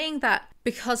saying that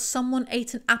because someone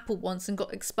ate an apple once and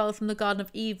got expelled from the Garden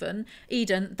of Eden,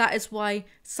 that is why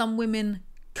some women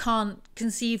can't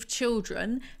conceive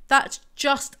children, that's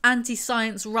just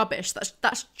anti-science rubbish.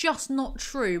 That's just not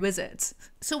true, is it?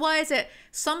 So why is it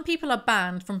some people are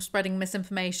banned from spreading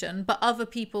misinformation but other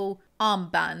people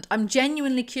aren't banned? I'm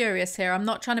genuinely curious here. I'm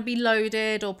not trying to be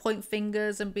loaded or point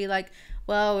fingers and be like,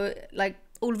 well, like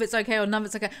all of it's okay or none of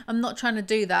it's okay. I'm not trying to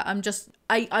do that.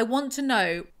 I want to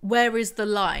know, where is the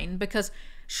line? Because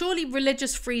surely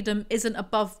religious freedom isn't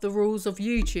above the rules of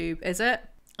YouTube, is it?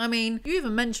 I mean, you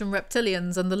even mention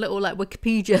reptilians and the little like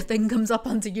Wikipedia thing comes up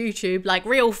onto YouTube, like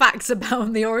real facts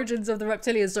about the origins of the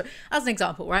reptilians. So, as an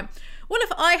example, right? What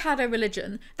if I had a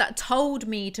religion that told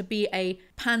me to be a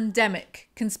pandemic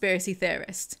conspiracy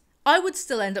theorist? I would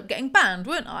still end up getting banned,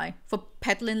 wouldn't I? For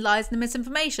peddling lies and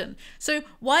misinformation. So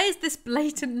why is this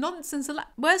blatant nonsense?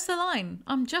 Where's the line?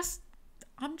 I'm just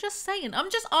saying. I'm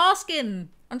just asking.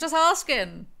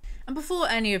 And before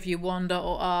any of you wonder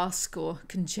or ask or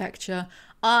conjecture,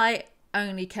 I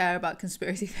only care about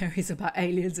conspiracy theories about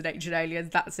aliens and ancient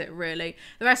aliens. That's it, really.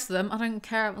 The rest of them, I don't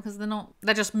care, because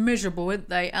they're just miserable, aren't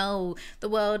they? Oh, the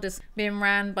world is being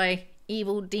ran by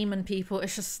evil demon people.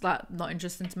 It's just like not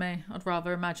interesting to me. I'd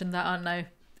rather imagine that, I don't know,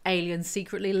 aliens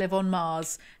secretly live on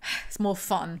Mars. It's more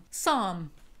fun. Psalm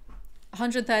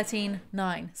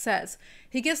 113:9 says,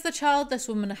 "He gives the childless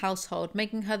woman a household,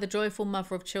 making her the joyful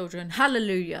mother of children.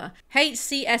 Hallelujah."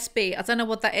 HCSB, I don't know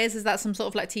what that is. Is that some sort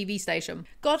of like TV station?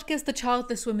 God gives the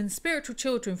childless woman spiritual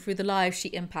children through the lives she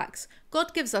impacts.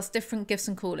 God gives us different gifts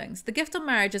and callings. The gift of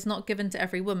marriage is not given to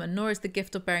every woman, nor is the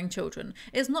gift of bearing children.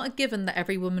 It is not a given that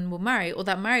every woman will marry or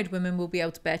that married women will be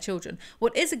able to bear children.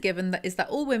 What is a given is that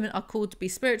all women are called to be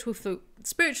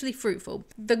spiritually fruitful.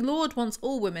 The Lord wants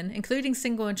all women, including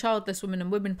single and childless women and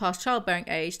women past childbearing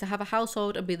age, to have a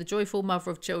household and be the joyful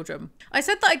mother of children. I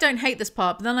said that I don't hate this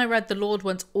part, but then I read the Lord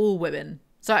wants all women.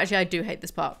 So actually I do hate this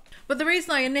part. But the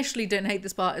reason I initially didn't hate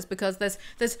this part is because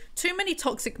there's too many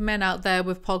toxic men out there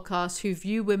with podcasts who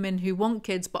view women who want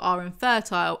kids but are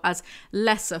infertile as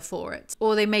lesser for it.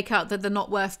 Or they make out that they're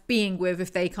not worth being with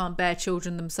if they can't bear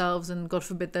children themselves, and God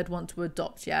forbid they'd want to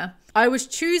adopt, yeah? I was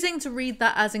choosing to read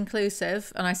that as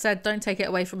inclusive, and I said don't take it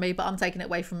away from me, but I'm taking it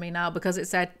away from me now because it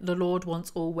said the Lord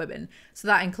wants all women. So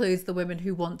that includes the women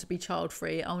who want to be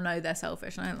child-free. Oh no, they're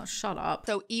selfish. And I'm like, shut up.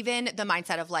 So even the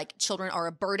mindset of like children are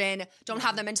a burden, don't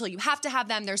have them until you have to have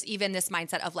them. There's even this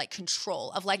mindset of like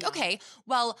control of like, okay,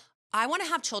 well, I want to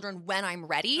have children when I'm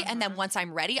ready. And then once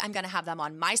I'm ready, I'm going to have them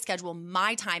on my schedule,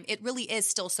 my time. It really is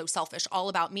still so selfish, all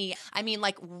about me. I mean,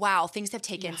 like, wow, things have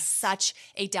taken such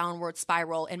a downward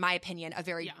spiral, in my opinion, a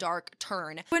very dark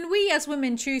turn. When we as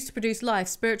women choose to produce life,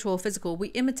 spiritual or physical, we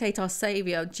imitate our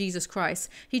Savior, Jesus Christ.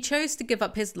 He chose to give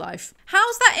up his life.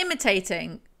 How's that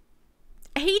imitating?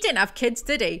 He didn't have kids,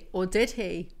 did he? Or did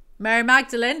he? Mary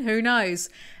Magdalene, who knows?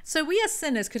 So we as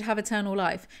sinners could have eternal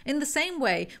life. In the same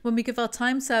way, when we give our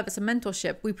time, service and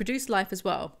mentorship, we produce life as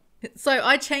well. So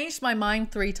I changed my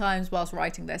mind 3 times whilst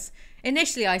writing this.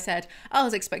 Initially I said, I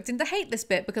was expecting to hate this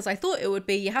bit because I thought it would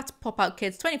be you have to pop out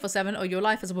kids 24/7 or your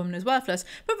life as a woman is worthless,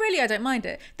 but really I don't mind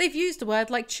it. They've used a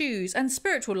word like choose and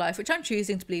spiritual life, which I'm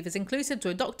choosing to believe is inclusive to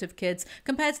adoptive kids.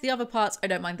 Compared to the other parts, I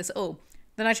don't mind this at all.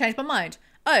 Then I changed my mind.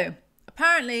 Oh,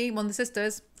 apparently one of the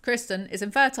sisters, Kristen, is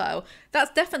infertile.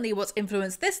 That's definitely what's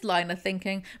influenced this line of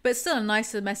thinking, but it's still a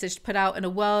nicer message to put out in a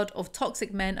world of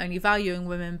toxic men only valuing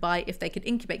women by if they can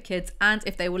incubate kids and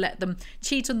if they will let them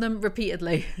cheat on them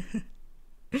repeatedly.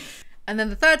 And then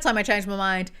the third time I changed my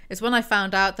mind is when I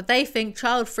found out that they think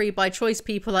child-free by choice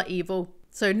people are evil.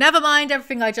 So never mind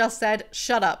everything I just said,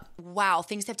 shut up. Wow,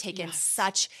 things have taken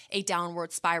such a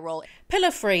downward spiral.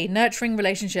 Pillar 3, nurturing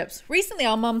relationships. Recently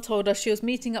our mum told us she was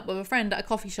meeting up with a friend at a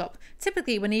coffee shop.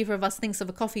 Typically when either of us thinks of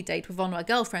a coffee date with one of our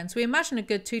girlfriends, we imagine a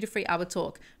good 2 to 3 hour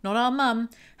talk. Not our mum.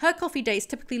 Her coffee dates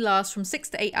typically last from 6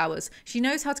 to 8 hours. She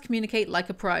knows how to communicate like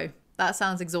a pro. That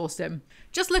sounds exhausting.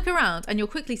 Just look around and you'll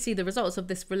quickly see the results of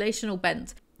this relational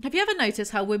bent. Have you ever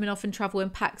noticed how women often travel in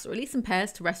packs or at least in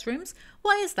pairs to restrooms?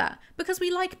 Why is that? Because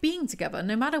we like being together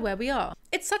no matter where we are.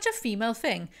 It's such a female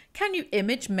thing. Can you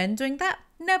image men doing that?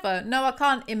 Never. No, I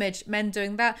can't image men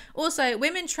doing that. Also,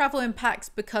 women travel in packs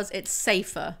because it's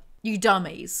safer. You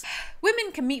dummies.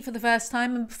 Women can meet for the first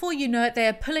time and before you know it, they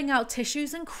are pulling out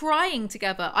tissues and crying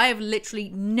together. I have literally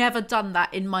never done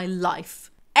that in my life.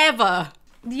 Ever.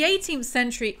 The 18th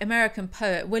century American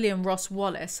poet William Ross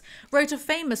Wallace wrote a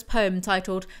famous poem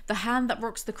titled "The hand that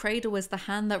rocks the cradle is the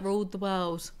hand that ruled the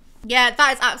world." Yeah,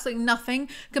 that is absolutely nothing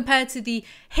compared to the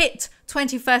hit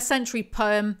 21st century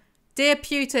poem, Dear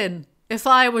Putin, if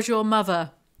I was your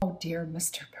mother. Oh, dear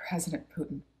Mr. President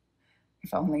Putin,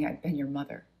 if only I'd been your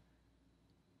mother.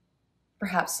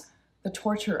 Perhaps the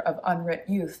torture of unwrit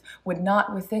youth would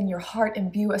not within your heart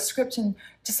imbue ascription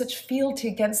to such fealty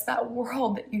against that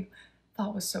world that you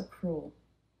thought was so cruel.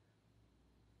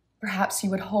 Perhaps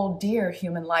you would hold dear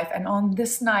human life, and on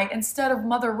this night, instead of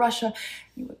Mother Russia,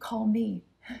 you would call me,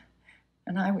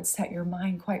 and I would set your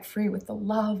mind quite free with the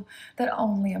love that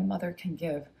only a mother can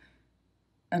give,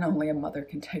 and only a mother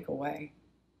can take away.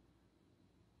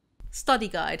 Study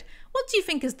guide. What do you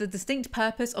think is the distinct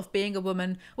purpose of being a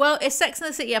woman? Well, if Sex and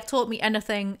the City have taught me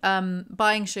anything,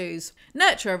 buying shoes.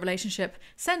 Nurture a relationship.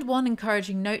 Send one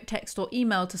encouraging note, text or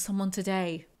email to someone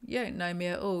today. You don't know me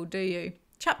at all, do you?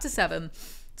 Chapter 7.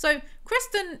 So,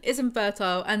 Kristen is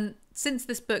infertile and since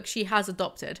this book she has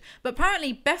adopted. But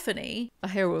apparently Bethany, I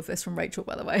hear all of this from Rachel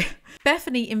by the way,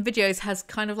 Bethany in videos has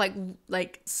kind of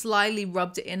like slyly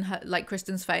rubbed it in her, like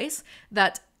Kristen's face,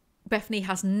 that Bethany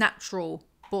has natural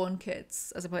born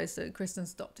kids as opposed to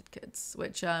Kristen's adopted kids,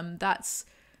 which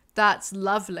that's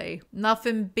lovely.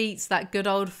 Nothing beats that good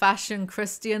old-fashioned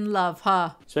Christian love,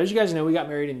 huh? So as you guys know, we got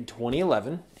married in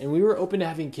 2011 and we were open to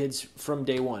having kids from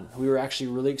day one. We were actually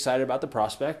really excited about the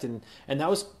prospect and that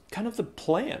was kind of the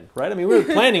plan, right? I mean, we were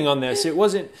planning on this. It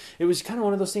was kind of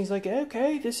one of those things like,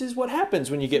 okay, this is what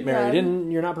happens when you get married and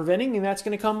you're not preventing and that's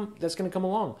going to come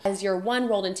along. As year 1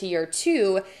 rolled into year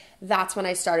 2, that's when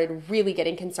I started really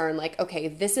getting concerned, like, okay,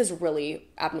 this is really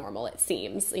abnormal, it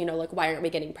seems. You know, like, why aren't we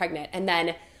getting pregnant? And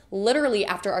then literally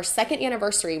after our 2nd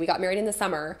anniversary, we got married in the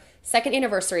summer, 2nd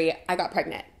anniversary, I got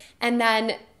pregnant. And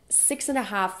then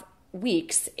 6.5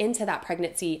 weeks into that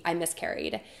pregnancy, I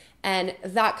miscarried. And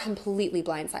that completely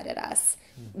blindsided us.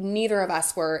 Neither of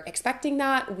us were expecting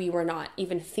that. We were not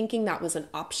even thinking that was an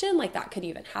option, like that could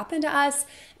even happen to us.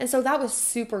 And so that was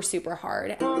super, super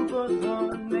hard. 1 +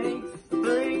 1 makes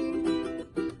 3.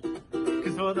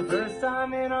 'Cause for the first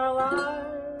time in our lives,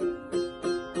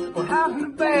 we're having a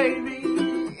baby.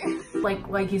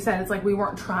 Like you said, it's like we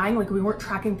weren't trying, like we weren't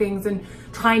tracking things and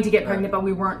trying to get pregnant, but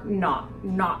we weren't not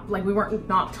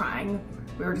trying.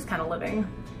 We were just kind of living.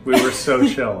 We were so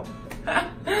chill.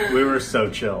 We were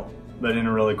so chill, but in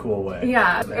a really cool way.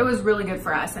 Yeah, it was really good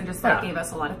for us and just like gave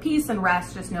us a lot of peace and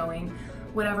rest, just knowing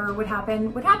whatever would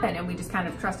happen, and we just kind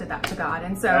of trusted that to God.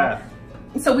 And so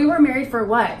we were married for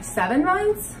what, 7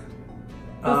 months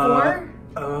before?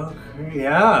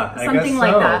 Yeah, I something guess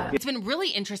like so. that. It's been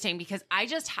really interesting because I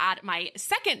just had my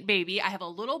 2nd baby. I have a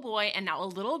little boy and now a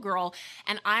little girl.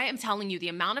 And I am telling you the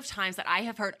amount of times that I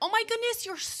have heard, oh my goodness,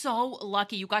 you're so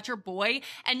lucky. You got your boy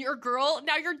and your girl.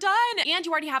 Now you're done. And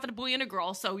you already have a boy and a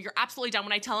girl. So you're absolutely done.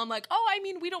 When I tell them like, oh, I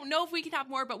mean, we don't know if we can have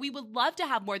more, but we would love to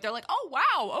have more. They're like, oh,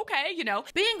 wow. Okay. You know,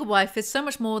 Being a wife is so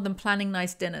much more than planning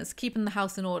nice dinners, keeping the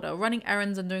house in order, running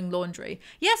errands and doing laundry.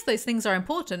 Yes, those things are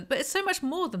important, but it's so much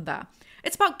more than that.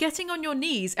 It's about getting on your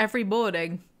knees every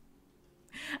morning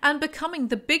and becoming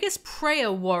the biggest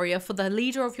prayer warrior for the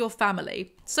leader of your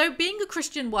family. So being a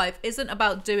Christian wife isn't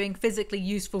about doing physically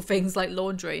useful things like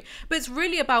laundry, but it's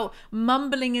really about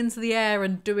mumbling into the air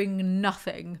and doing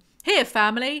nothing. Here,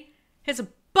 family, here's a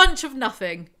bunch of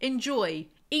nothing. Enjoy.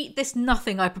 Eat this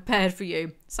nothing I prepared for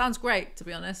you. Sounds great, to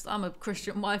be honest. I'm a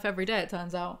Christian wife every day, it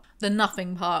turns out. The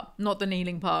nothing part, not the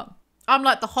kneeling part. I'm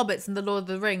like the hobbits in the Lord of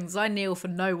the Rings. I kneel for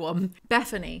no one.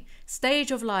 Bethany,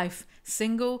 stage of life,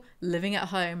 single, living at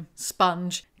home,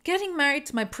 sponge. Getting married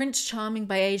to my Prince Charming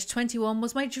by age 21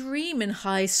 was my dream in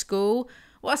high school.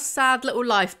 What a sad little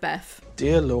life, Beth.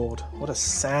 Dear Lord, what a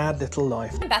sad little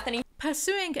life. Bethany.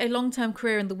 Pursuing a long-term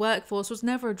career in the workforce was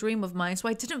never a dream of mine, so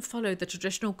I didn't follow the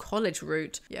traditional college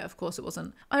route. Yeah, of course it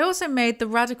wasn't. I also made the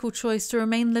radical choice to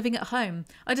remain living at home.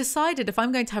 I decided if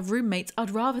I'm going to have roommates, I'd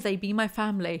rather they be my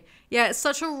family. Yeah, it's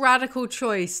such a radical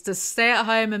choice to stay at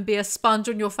home and be a sponge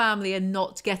on your family and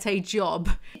not get a job.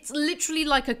 It's literally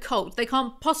like a cult. They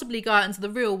can't possibly go out into the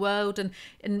real world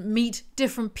and meet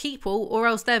different people, or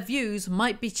else their views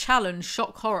might be challenged,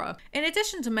 shock horror. In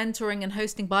addition to mentoring and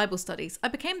hosting Bible studies, I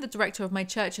became the director of my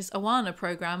church's Awana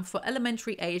program for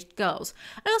elementary aged girls.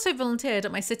 I also volunteered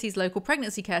at my city's local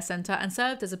pregnancy care centre and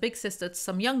served as a big sister to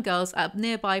some young girls at a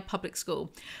nearby public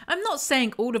school. I'm not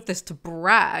saying all of this to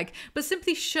brag, but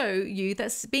simply show you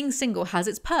that being single has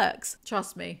its perks.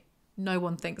 Trust me. No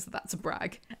one thinks that that's a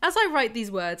brag. As I write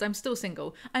these words, I'm still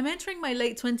single. I'm entering my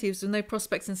late 20s with no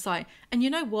prospects in sight. And you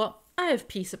know what? I have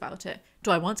peace about it.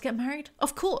 Do I want to get married?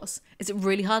 Of course. Is it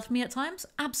really hard for me at times?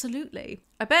 Absolutely.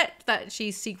 I bet that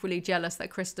she's secretly jealous that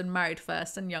Kristen married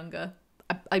first and younger.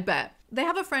 I bet. They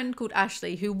have a friend called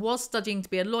Ashley who was studying to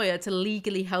be a lawyer to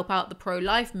legally help out the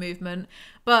pro-life movement,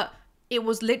 but it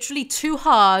was literally too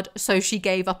hard, so she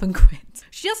gave up and quit.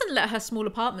 She doesn't let her small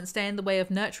apartment stay in the way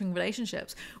of nurturing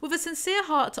relationships. With a sincere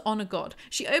heart to honour God,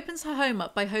 she opens her home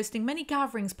up by hosting many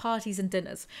gatherings, parties and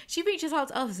dinners. She reaches out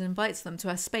to others and invites them to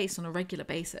her space on a regular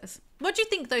basis. What do you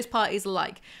think those parties are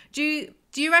like? Do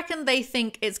you reckon they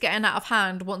think it's getting out of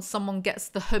hand once someone gets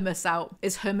the hummus out?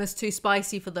 Is hummus too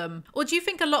spicy for them? Or do you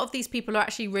think a lot of these people are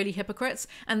actually really hypocrites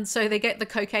and so they get the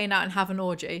cocaine out and have an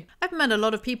orgy? I've met a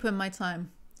lot of people in my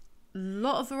time. A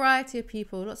lot of variety of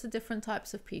people, lots of different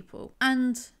types of people.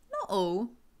 And not all,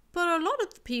 but a lot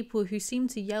of the people who seem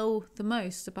to yell the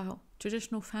most about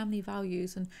traditional family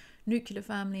values and nuclear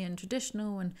family and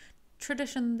traditional and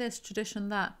tradition this, tradition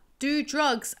that, do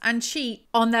drugs and cheat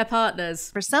on their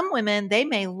partners. For some women, they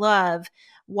may love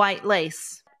white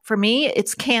lace. For me,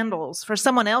 it's candles. For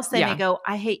someone else, they may go,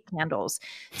 I hate candles.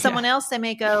 Someone else, they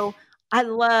may go, I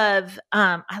love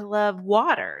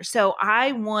water. So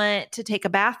I want to take a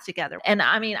bath together. And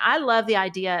I mean, I love the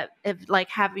idea of like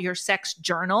have your sex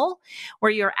journal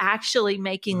where you're actually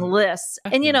making lists.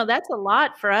 And you know, that's a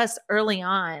lot for us early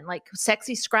on, like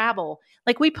sexy Scrabble.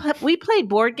 Like we played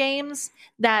board games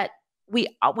that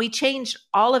we changed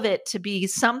all of it to be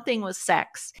something with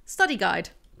sex. Study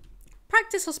guide.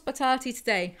 Practice hospitality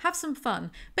today. Have some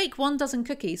fun. Bake 1 dozen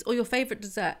cookies or your favourite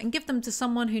dessert and give them to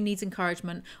someone who needs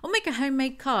encouragement. Or make a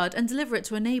homemade card and deliver it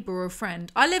to a neighbour or a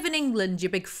friend. I live in England, you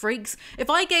big freaks. If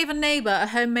I gave a neighbour a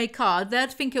homemade card,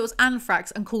 they'd think it was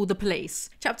anthrax and call the police.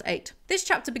 Chapter 8. This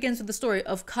chapter begins with the story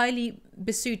of Kylie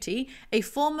Bisutti, a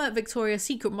former Victoria's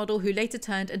Secret model who later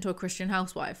turned into a Christian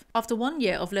housewife. After 1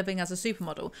 year of living as a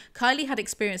supermodel, Kylie had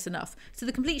experienced enough. To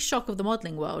the complete shock of the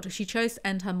modelling world, she chose to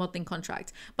end her modelling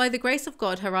contract. By the grace of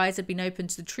God, her eyes had been opened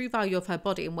to the true value of her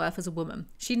body and worth as a woman.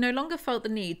 She no longer felt the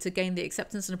need to gain the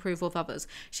acceptance and approval of others.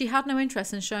 She had no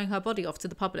interest in showing her body off to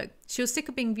the public. She was sick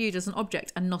of being viewed as an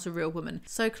object and not a real woman.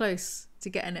 So close to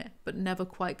getting it, but never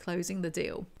quite closing the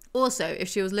deal. Also, if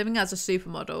she was living as a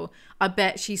supermodel, I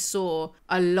bet she saw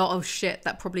a lot of shit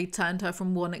that probably turned her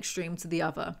from one extreme to the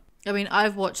other. I mean,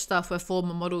 I've watched stuff where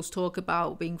former models talk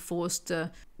about being forced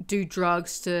to do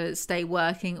drugs to stay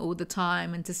working all the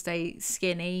time and to stay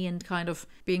skinny and kind of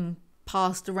being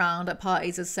passed around at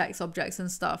parties as sex objects and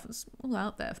stuff. It's all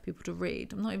out there for people to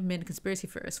read. I'm not even being a conspiracy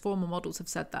theorist. Former models have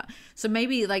said that. So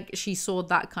maybe like she saw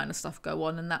that kind of stuff go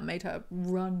on and that made her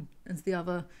run into the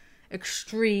other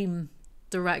extreme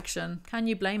direction. Can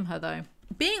you blame her though?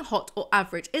 Being hot or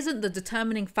average isn't the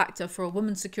determining factor for a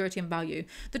woman's security and value.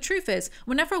 The truth is,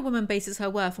 whenever a woman bases her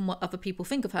worth on what other people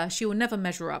think of her, she will never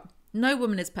measure up. No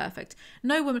woman is perfect.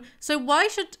 No woman. So why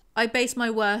should I base my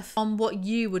worth on what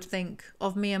you would think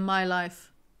of me and my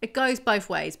life? It goes both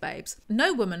ways, babes.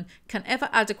 No woman can ever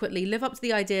adequately live up to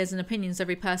the ideas and opinions of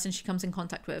every person she comes in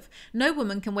contact with. No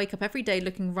woman can wake up every day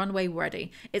looking runway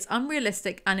ready. It's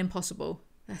unrealistic and impossible.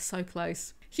 They're so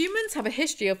close. Humans have a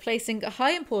history of placing a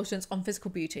high importance on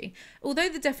physical beauty. Although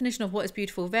the definition of what is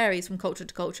beautiful varies from culture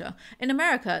to culture, in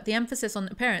America, the emphasis on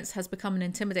appearance has become an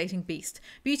intimidating beast.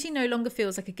 Beauty no longer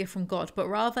feels like a gift from God, but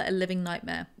rather a living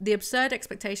nightmare. The absurd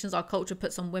expectations our culture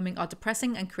puts on women are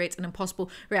depressing and create an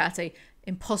impossible reality.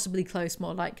 Impossibly close,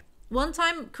 more like. One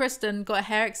time, Kristen got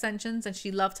hair extensions and she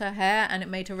loved her hair and it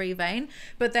made her really vain,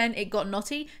 but then it got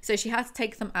knotty, so she had to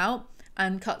take them out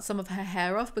and cut some of her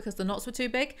hair off because the knots were too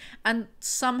big. And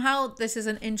somehow this is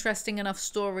an interesting enough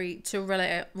story to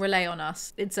relay on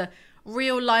us. It's a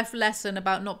real life lesson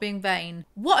about not being vain.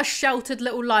 What a sheltered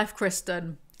little life,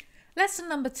 Kristen. Lesson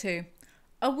number 2.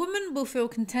 A woman will feel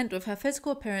content with her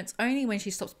physical appearance only when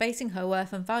she stops basing her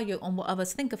worth and value on what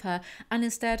others think of her and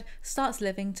instead starts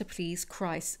living to please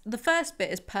Christ. The first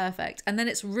bit is perfect and then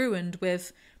it's ruined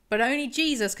with, but only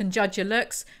Jesus can judge your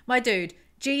looks. My dude,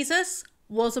 Jesus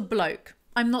was a bloke.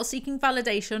 I'm not seeking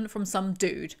validation from some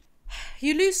dude.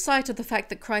 You lose sight of the fact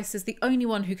that Christ is the only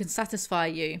one who can satisfy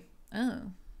you.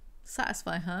 Oh,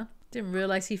 satisfy, huh? Didn't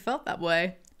realise he felt that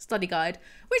way. Study guide.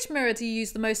 Which mirror do you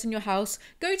use the most in your house?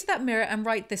 Go to that mirror and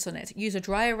write this on it. Use a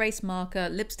dry erase marker,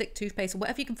 lipstick, toothpaste, or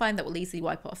whatever you can find that will easily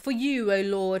wipe off. For you, O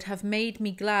Lord, have made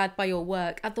me glad by your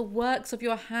work. At the works of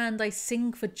your hand I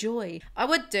sing for joy. I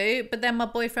would do, but then my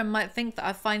boyfriend might think that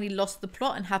I've finally lost the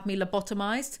plot and have me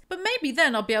lobotomized. But maybe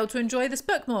then I'll be able to enjoy this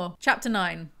book more. Chapter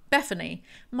 9. Bethany.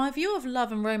 My view of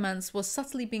love and romance was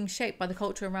subtly being shaped by the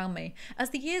culture around me. As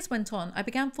the years went on, I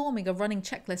began forming a running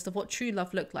checklist of what true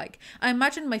love looked like. I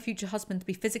imagined my future husband to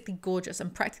be physically gorgeous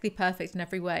and practically perfect in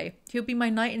every way. He would be my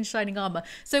knight in shining armor.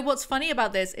 So what's funny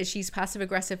about this is she's passive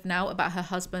aggressive now about her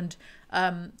husband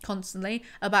constantly,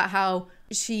 about how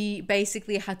she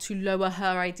basically had to lower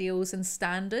her ideals and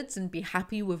standards and be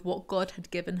happy with what God had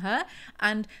given her.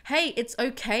 And hey, it's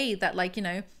okay that, like, you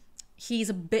know, he's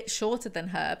a bit shorter than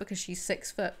her because she's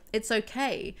 6 foot. It's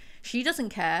okay. She doesn't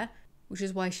care, which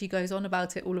is why she goes on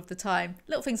about it all of the time.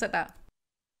 Little things like that.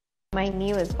 My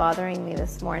knee was bothering me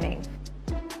this morning.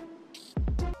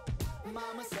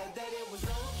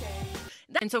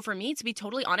 And so for me, to be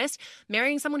totally honest,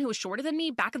 marrying someone who was shorter than me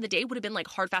back in the day would have been like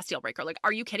hard, fast deal breaker. Like,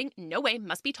 are you kidding? No way.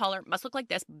 Must be taller. Must look like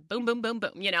this. Boom, boom, boom,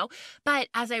 boom, you know? But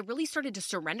as I really started to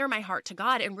surrender my heart to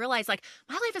God and realize, like,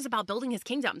 my life is about building his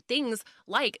kingdom, things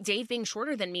like Dave being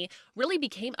shorter than me really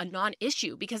became a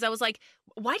non-issue, because I was like,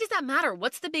 why does that matter?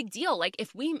 What's the big deal? Like,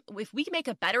 if we make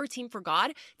a better team for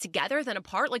God together than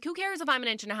apart, like, who cares if I'm 1.5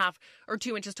 inches or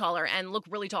 2 inches taller and look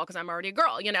really tall because I'm already a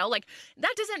girl, you know? Like,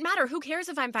 that doesn't matter. Who cares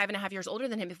if I'm 5.5 years older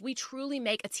than him? If we truly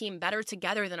make a team better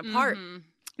together than apart,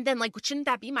 then, like, shouldn't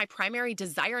that be my primary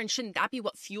desire? And shouldn't that be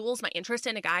what fuels my interest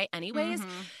in a guy anyways?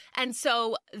 And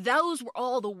so those were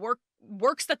all the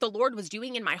works that the Lord was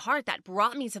doing in my heart that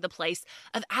brought me to the place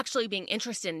of actually being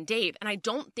interested in Dave. And I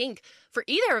don't think for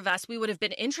either of us, we would have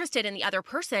been interested in the other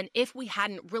person if we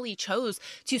hadn't really chose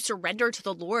to surrender to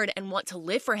the Lord and want to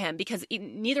live for him, because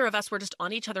neither of us were just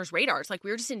on each other's radars. Like, we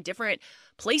were just in different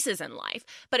places in life.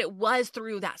 But it was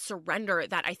through that surrender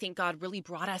that I think God really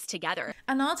brought us together.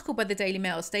 An article by the Daily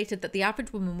Mail stated that the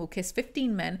average woman will kiss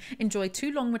 15 men, enjoy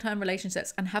 2 long-term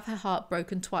relationships, and have her heart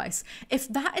broken twice. If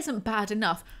that isn't bad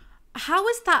enough, how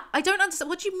is that? I don't understand.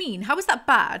 What do you mean? How is that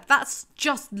bad? That's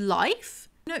just life?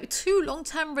 You know, 2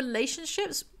 long-term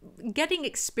relationships, getting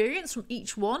experience from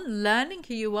each one, learning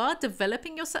who you are,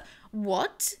 developing yourself.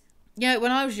 What? You know,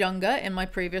 when I was younger, in my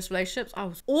previous relationships, I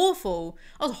was awful.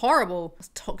 I was horrible. I was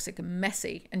toxic and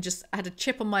messy and just had a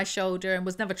chip on my shoulder and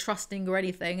was never trusting or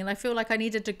anything. And I feel like I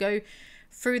needed to go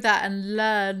through that and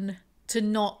learn to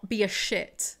not be a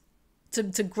shit,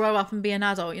 to grow up and be an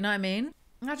adult. You know what I mean?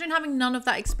 Imagine having none of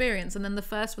that experience, and then the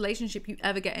first relationship you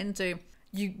ever get into,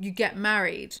 you get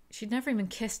married. She'd never even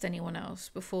kissed anyone else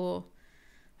before.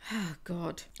 Oh,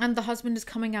 God. And the husband is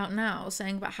coming out now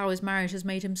saying about how his marriage has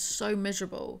made him so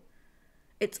miserable.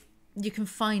 You can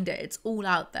find it. It's all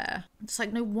out there. It's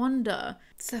like, no wonder.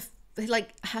 It's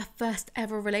like her first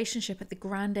ever relationship at the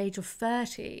grand age of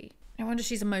 30. No wonder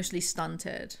she's emotionally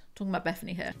stunted. Talking about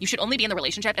Bethany here. You should only be in the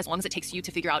relationship as long as it takes you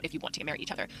to figure out if you want to get married to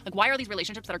each other. Like, why are these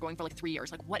relationships that are going for like 3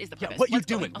 years? Like, what is the purpose? Yeah, what are you What's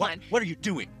doing? going on? What are you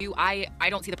doing? I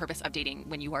don't see the purpose of dating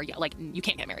when you are like, you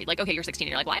can't get married. Like, okay, you're 16 and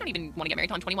you're like, well, I don't even want to get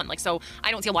married until I'm 21. Like, so I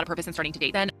don't see a lot of purpose in starting to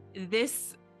date then.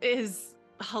 This is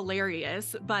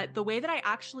hilarious, but the way that I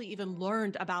actually even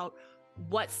learned about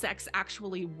what sex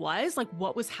actually was, like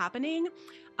what was happening,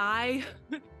 I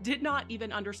did not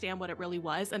even understand what it really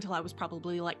was until I was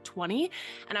probably like 20,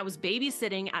 and I was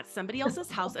babysitting at somebody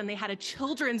else's house, and they had a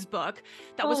children's book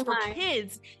that was for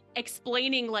kids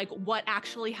explaining like what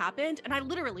actually happened. And I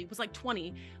literally was like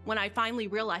 20 when I finally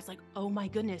realized, like, oh my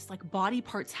goodness, like body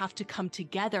parts have to come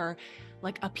together.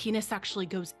 Like a penis actually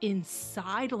goes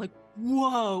inside. Like,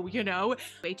 whoa, you know,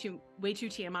 way too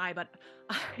TMI, but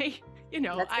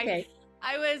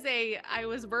I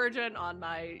was virgin on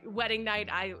my wedding night.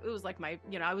 It was like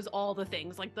I was all the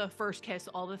things, like the first kiss,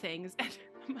 all the things. And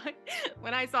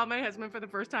when I saw my husband for the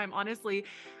first time, honestly,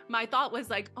 my thought was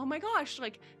like, oh my gosh,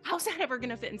 like, how's that ever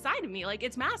going to fit inside of me? Like,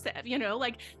 it's massive, you know,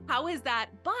 like, how is that?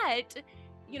 But,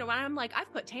 you know, I'm like,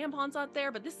 I've put tampons out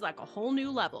there, but this is like a whole new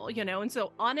level, you know? And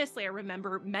so honestly, I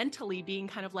remember mentally being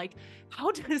kind of like,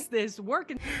 how does this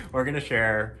work? We're going to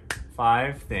share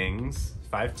 5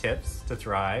 tips to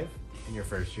thrive in your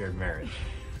first year of marriage.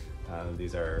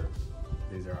 These are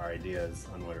our ideas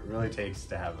on what it really takes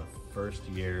to have a first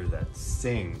year that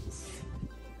sings.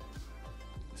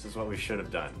 This is what we should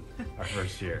have done our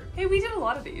first year. Hey, we did a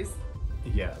lot of these.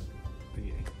 Yeah.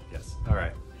 Yes. All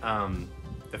right.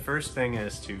 The first thing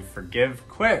is to forgive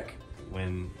quick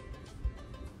when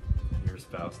your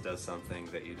spouse does something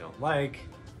that you don't like.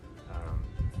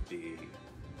 Be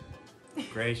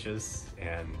gracious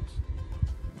and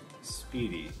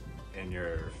speedy in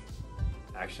your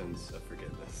actions of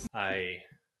forgiveness. I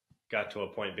got to a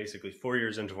point basically 4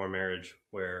 years into our marriage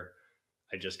where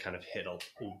I just kind of hit a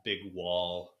big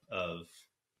wall of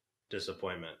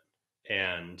disappointment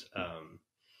and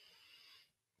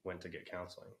went to get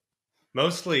counseling.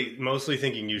 Mostly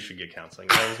thinking you should get counseling.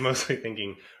 I was mostly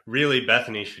thinking, really,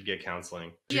 Bethany should get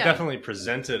counseling. She definitely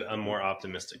presented a more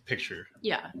optimistic picture.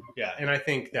 Yeah. Yeah, and I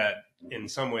think that in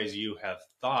some ways you have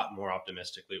thought more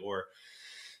optimistically, or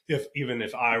even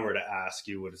if I were to ask,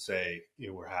 you would say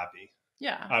you were happy.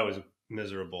 Yeah. I was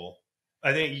miserable.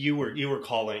 I think you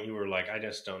were like, I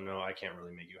just don't know. I can't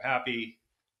really make you happy.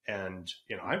 And,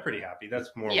 I'm pretty happy. That's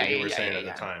more what you were saying at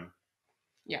the time.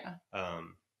 Yeah.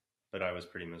 But I was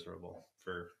pretty miserable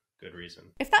for good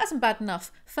reason. If that isn't bad enough,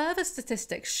 further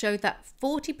statistics show that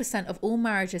 40% of all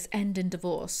marriages end in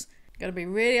divorce. Gotta be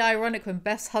really ironic when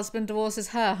Beth's husband divorces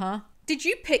her, huh? Did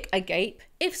you pick agape?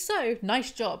 If so,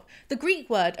 nice job. The Greek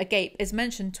word agape is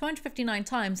mentioned 259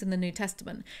 times in the New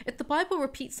Testament. If the Bible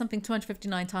repeats something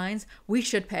 259 times, we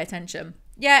should pay attention.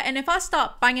 Yeah, and if I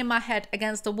start banging my head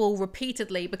against the wall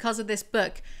repeatedly because of this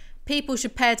book, people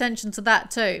should pay attention to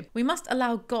that too. We must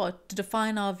allow God to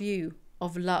define our view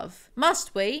of love.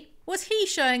 Must we? Was he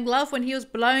showing love when he was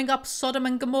blowing up Sodom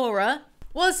and Gomorrah?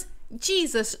 Was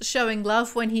Jesus showing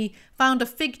love when he found a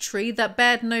fig tree that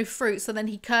bared no fruit, so then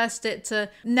he cursed it to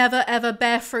never ever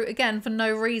bear fruit again for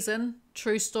no reason?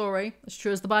 True story, as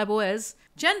true as the Bible is.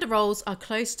 Gender roles are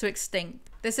close to extinct.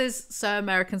 This is so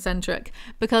American-centric,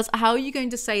 because how are you going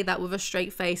to say that with a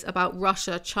straight face about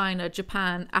Russia, China,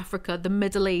 Japan, Africa, the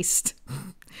Middle East?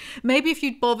 Maybe if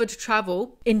you'd bother to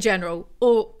travel in general,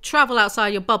 or travel outside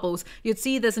your bubbles, you'd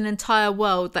see there's an entire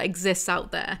world that exists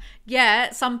out there.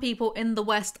 Yeah, some people in the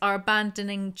West are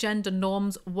abandoning gender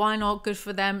norms. Why not? Good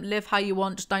for them. Live how you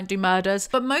want, just don't do murders.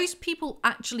 But most people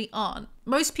actually aren't.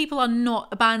 Most people are not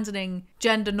abandoning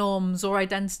gender norms or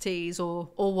identities or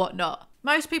whatnot.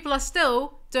 Most people are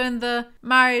still doing the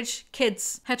marriage,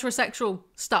 kids, heterosexual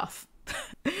stuff.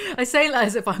 I say that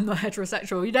as if I'm not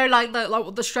heterosexual. Like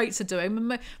what the straights are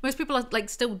doing. Most people are like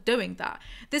still doing that.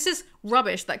 This is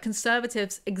rubbish that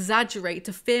conservatives exaggerate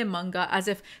to fearmonger as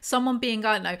if someone being,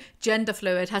 I don't know, gender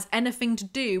fluid has anything to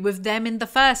do with them in the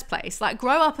first place. Like,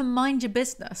 grow up and mind your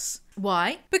business.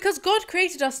 Why? Because God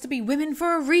created us to be women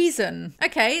for a reason.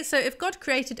 Okay, so if God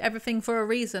created everything for a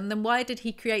reason, then why did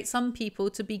he create some people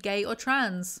to be gay or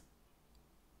trans?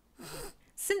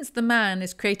 Since the man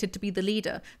is created to be the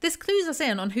leader, this clues us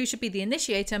in on who should be the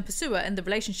initiator and pursuer in the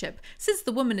relationship. Since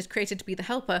the woman is created to be the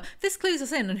helper, this clues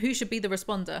us in on who should be the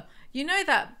responder. You know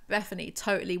that Bethany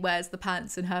totally wears the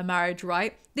pants in her marriage,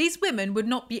 right? These women would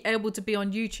not be able to be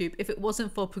on YouTube if it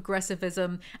wasn't for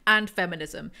progressivism and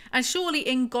feminism. And surely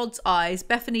in God's eyes,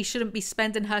 Bethany shouldn't be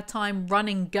spending her time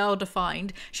running Girl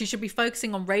Defined. She should be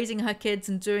focusing on raising her kids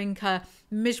and doing her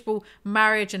miserable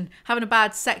marriage and having a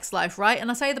bad sex life, right? And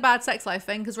I say the bad sex life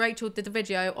thing because Rachel did a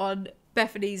video on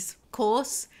Bethany's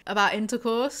course about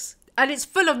intercourse. And it's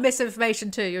full of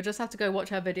misinformation too. You'll just have to go watch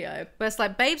her video. But it's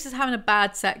like, Babes is having a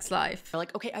bad sex life. They're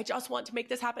like, okay, I just want to make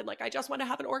this happen. Like, I just want to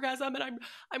have an orgasm and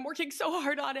I'm working so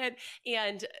hard on it.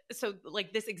 And so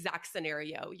like this exact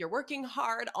scenario, you're working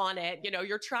hard on it.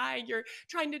 You're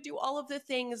trying to do all of the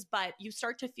things, but you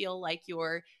start to feel like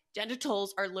your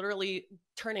genitals are literally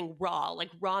turning raw, like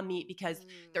raw meat, because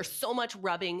there's so much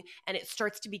rubbing and it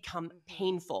starts to become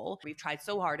painful. We've tried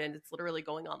so hard and it's literally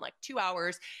going on like 2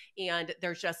 hours and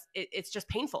it's just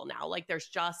painful now. Like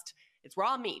it's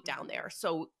raw meat down there.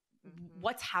 So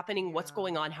what's happening? What's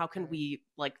going on? How can we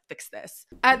like fix this?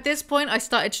 At this point, I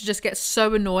started to just get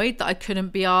so annoyed that I couldn't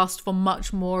be asked for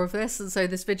much more of this. And so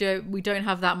this video, we don't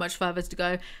have that much further to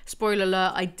go. Spoiler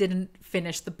alert, I didn't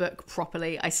finish the book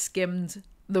properly. I skimmed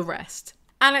the rest.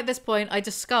 And at this point, I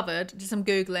discovered, did some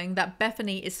Googling, that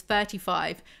Bethany is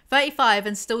 35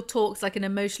 and still talks like an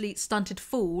emotionally stunted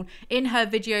fool in her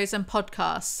videos and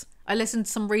podcasts. I listened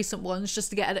to some recent ones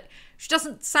just to get it. She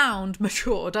doesn't sound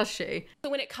mature, does she?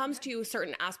 So when it comes to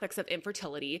certain aspects of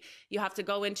infertility, you have to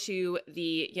go into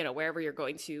the, wherever you're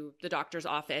going to, the doctor's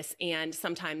office. And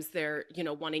sometimes they're,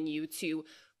 wanting you to,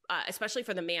 especially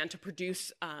for the man, to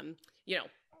produce,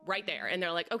 right there. And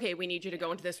they're like, okay, we need you to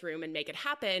go into this room and make it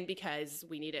happen because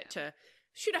we need it to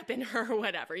shoot up in her or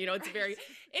whatever.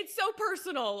 It's so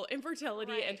personal,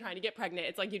 infertility and trying to get pregnant.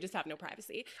 It's like you just have no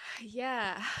privacy.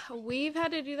 Yeah, we've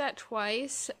had to do that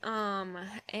twice.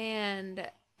 And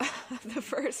the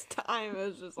first time it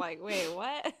was just like, wait,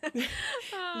 what?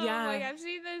 Yeah. Like, I've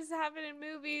seen this happen in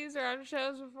movies or on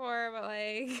shows before, but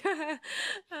like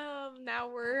now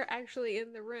we're actually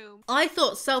in the room. I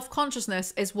thought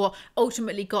self-consciousness is what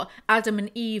ultimately got Adam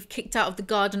and Eve kicked out of the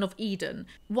Garden of Eden.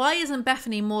 Why isn't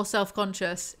Bethany more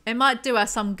self-conscious? It might do her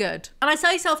some good. And I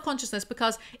say self-consciousness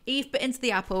because Eve bit into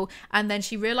the apple and then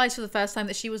she realized for the first time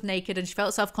that she was naked and she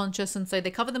felt self-conscious, and so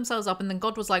they covered themselves up, and then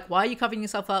God was like, why are you covering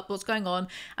yourself up? What's going on?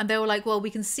 And they were were like, well, we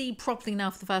can see properly now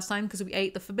for the first time because we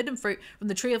ate the forbidden fruit from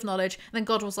the tree of knowledge. And then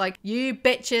God was like, you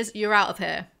bitches, you're out of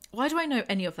here. Why do I know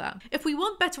any of that? If we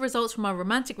want better results from our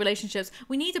romantic relationships,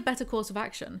 we need a better course of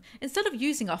action. Instead of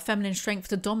using our feminine strength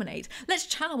to dominate, let's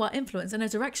channel our influence in a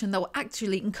direction that will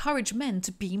actually encourage men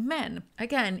to be men.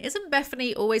 Again, isn't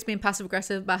Bethany always being passive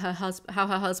aggressive about how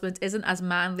her husband isn't as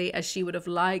manly as she would have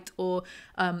liked, or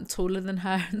taller than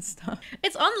her and stuff?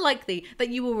 It's unlikely that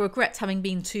you will regret having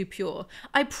been too pure.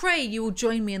 I pray you will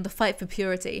join me in the fight for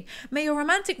purity. May your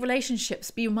romantic relationships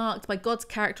be marked by God's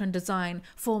character and design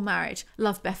for marriage.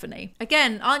 Love, Bethany.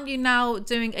 Again, aren't you now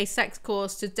doing a sex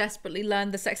course to desperately learn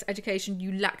the sex education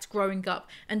you lacked growing up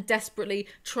and desperately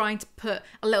trying to put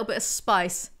a little bit of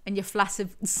spice in your flaccid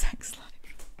sex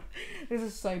life? This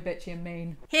is so bitchy and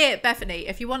mean. Here, Bethany,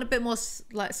 if you want a bit more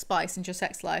like spice into your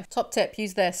sex life, top tip,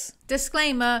 use this.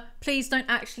 Disclaimer, please don't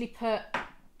actually put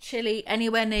chili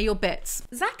anywhere near your bits.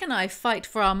 Zach and I fight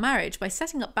for our marriage by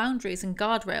setting up boundaries and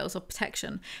guardrails of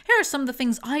protection. Here are some of the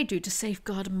things I do to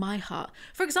safeguard my heart.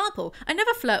 For example, I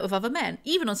never flirt with other men,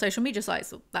 even on social media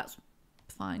sites. That's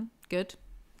fine, good,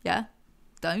 yeah.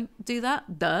 Don't do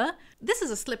that, duh. This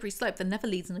is a slippery slope that never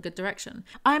leads in a good direction.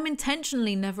 I am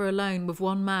intentionally never alone with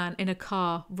one man in a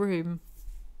car room.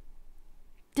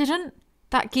 Didn't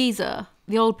that geezer,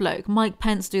 the old bloke, Mike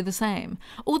Pence, do the same?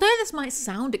 Although this might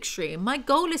sound extreme, my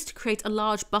goal is to create a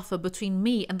large buffer between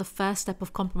me and the first step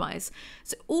of compromise.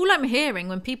 So all I'm hearing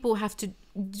when people have to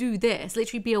do this,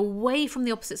 literally be away from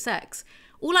the opposite sex,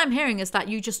 all I'm hearing is that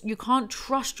you can't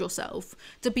trust yourself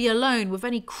to be alone with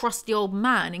any crusty old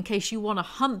man in case you want to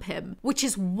hump him, which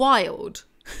is wild.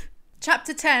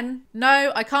 Chapter 10.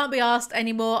 No, I can't be asked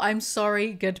anymore. I'm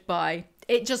sorry. Goodbye.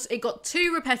 It got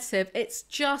too repetitive. It's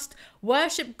just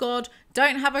worship God,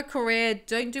 don't have a career,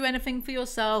 don't do anything for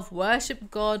yourself, worship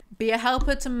God, be a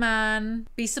helper to man,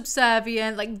 be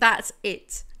subservient. Like, that's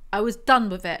it. I was done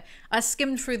with it. I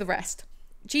skimmed through the rest.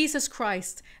 Jesus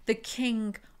Christ, the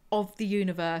King of the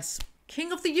universe.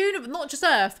 King of the universe, not just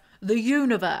Earth, the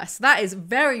universe. That is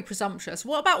very presumptuous.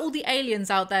 What about all the aliens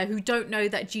out there who don't know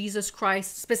that Jesus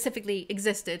Christ specifically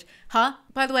existed? Huh?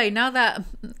 By the way, now that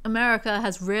America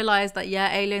has realized that,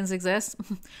 yeah, aliens exist,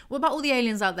 what about all the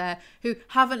aliens out there who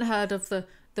haven't heard of the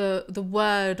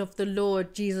word of the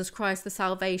Lord Jesus Christ, the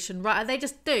salvation, right? Are they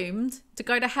just doomed to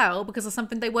go to hell because of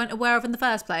something they weren't aware of in the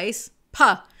first place?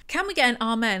 Puh. Can we get an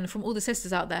amen from all the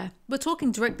sisters out there? We're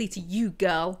talking directly to you,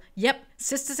 girl. Yep,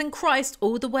 sisters in Christ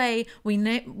all the way. We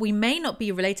may not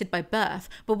be related by birth,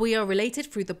 but we are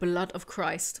related through the blood of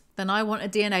Christ. Then I want a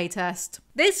DNA test.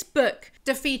 This book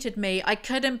defeated me. I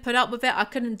couldn't put up with it. I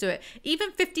couldn't do it.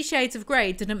 Even 50 Shades of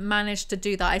Grey didn't manage to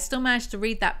do that. I still managed to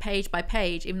read that page by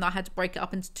page, even though I had to break it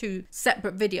up into 2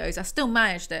 separate videos. I still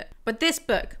managed it. But this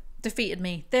book defeated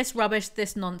me. This rubbish,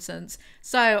 this nonsense.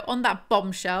 So on that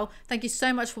bombshell, thank you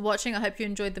so much for watching. I hope you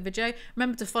enjoyed the video.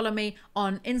 Remember to follow me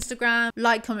on Instagram,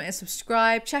 like, comment and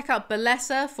subscribe. Check out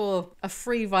Balessa for a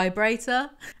free vibrator,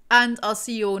 and I'll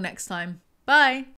see you all next time. Bye.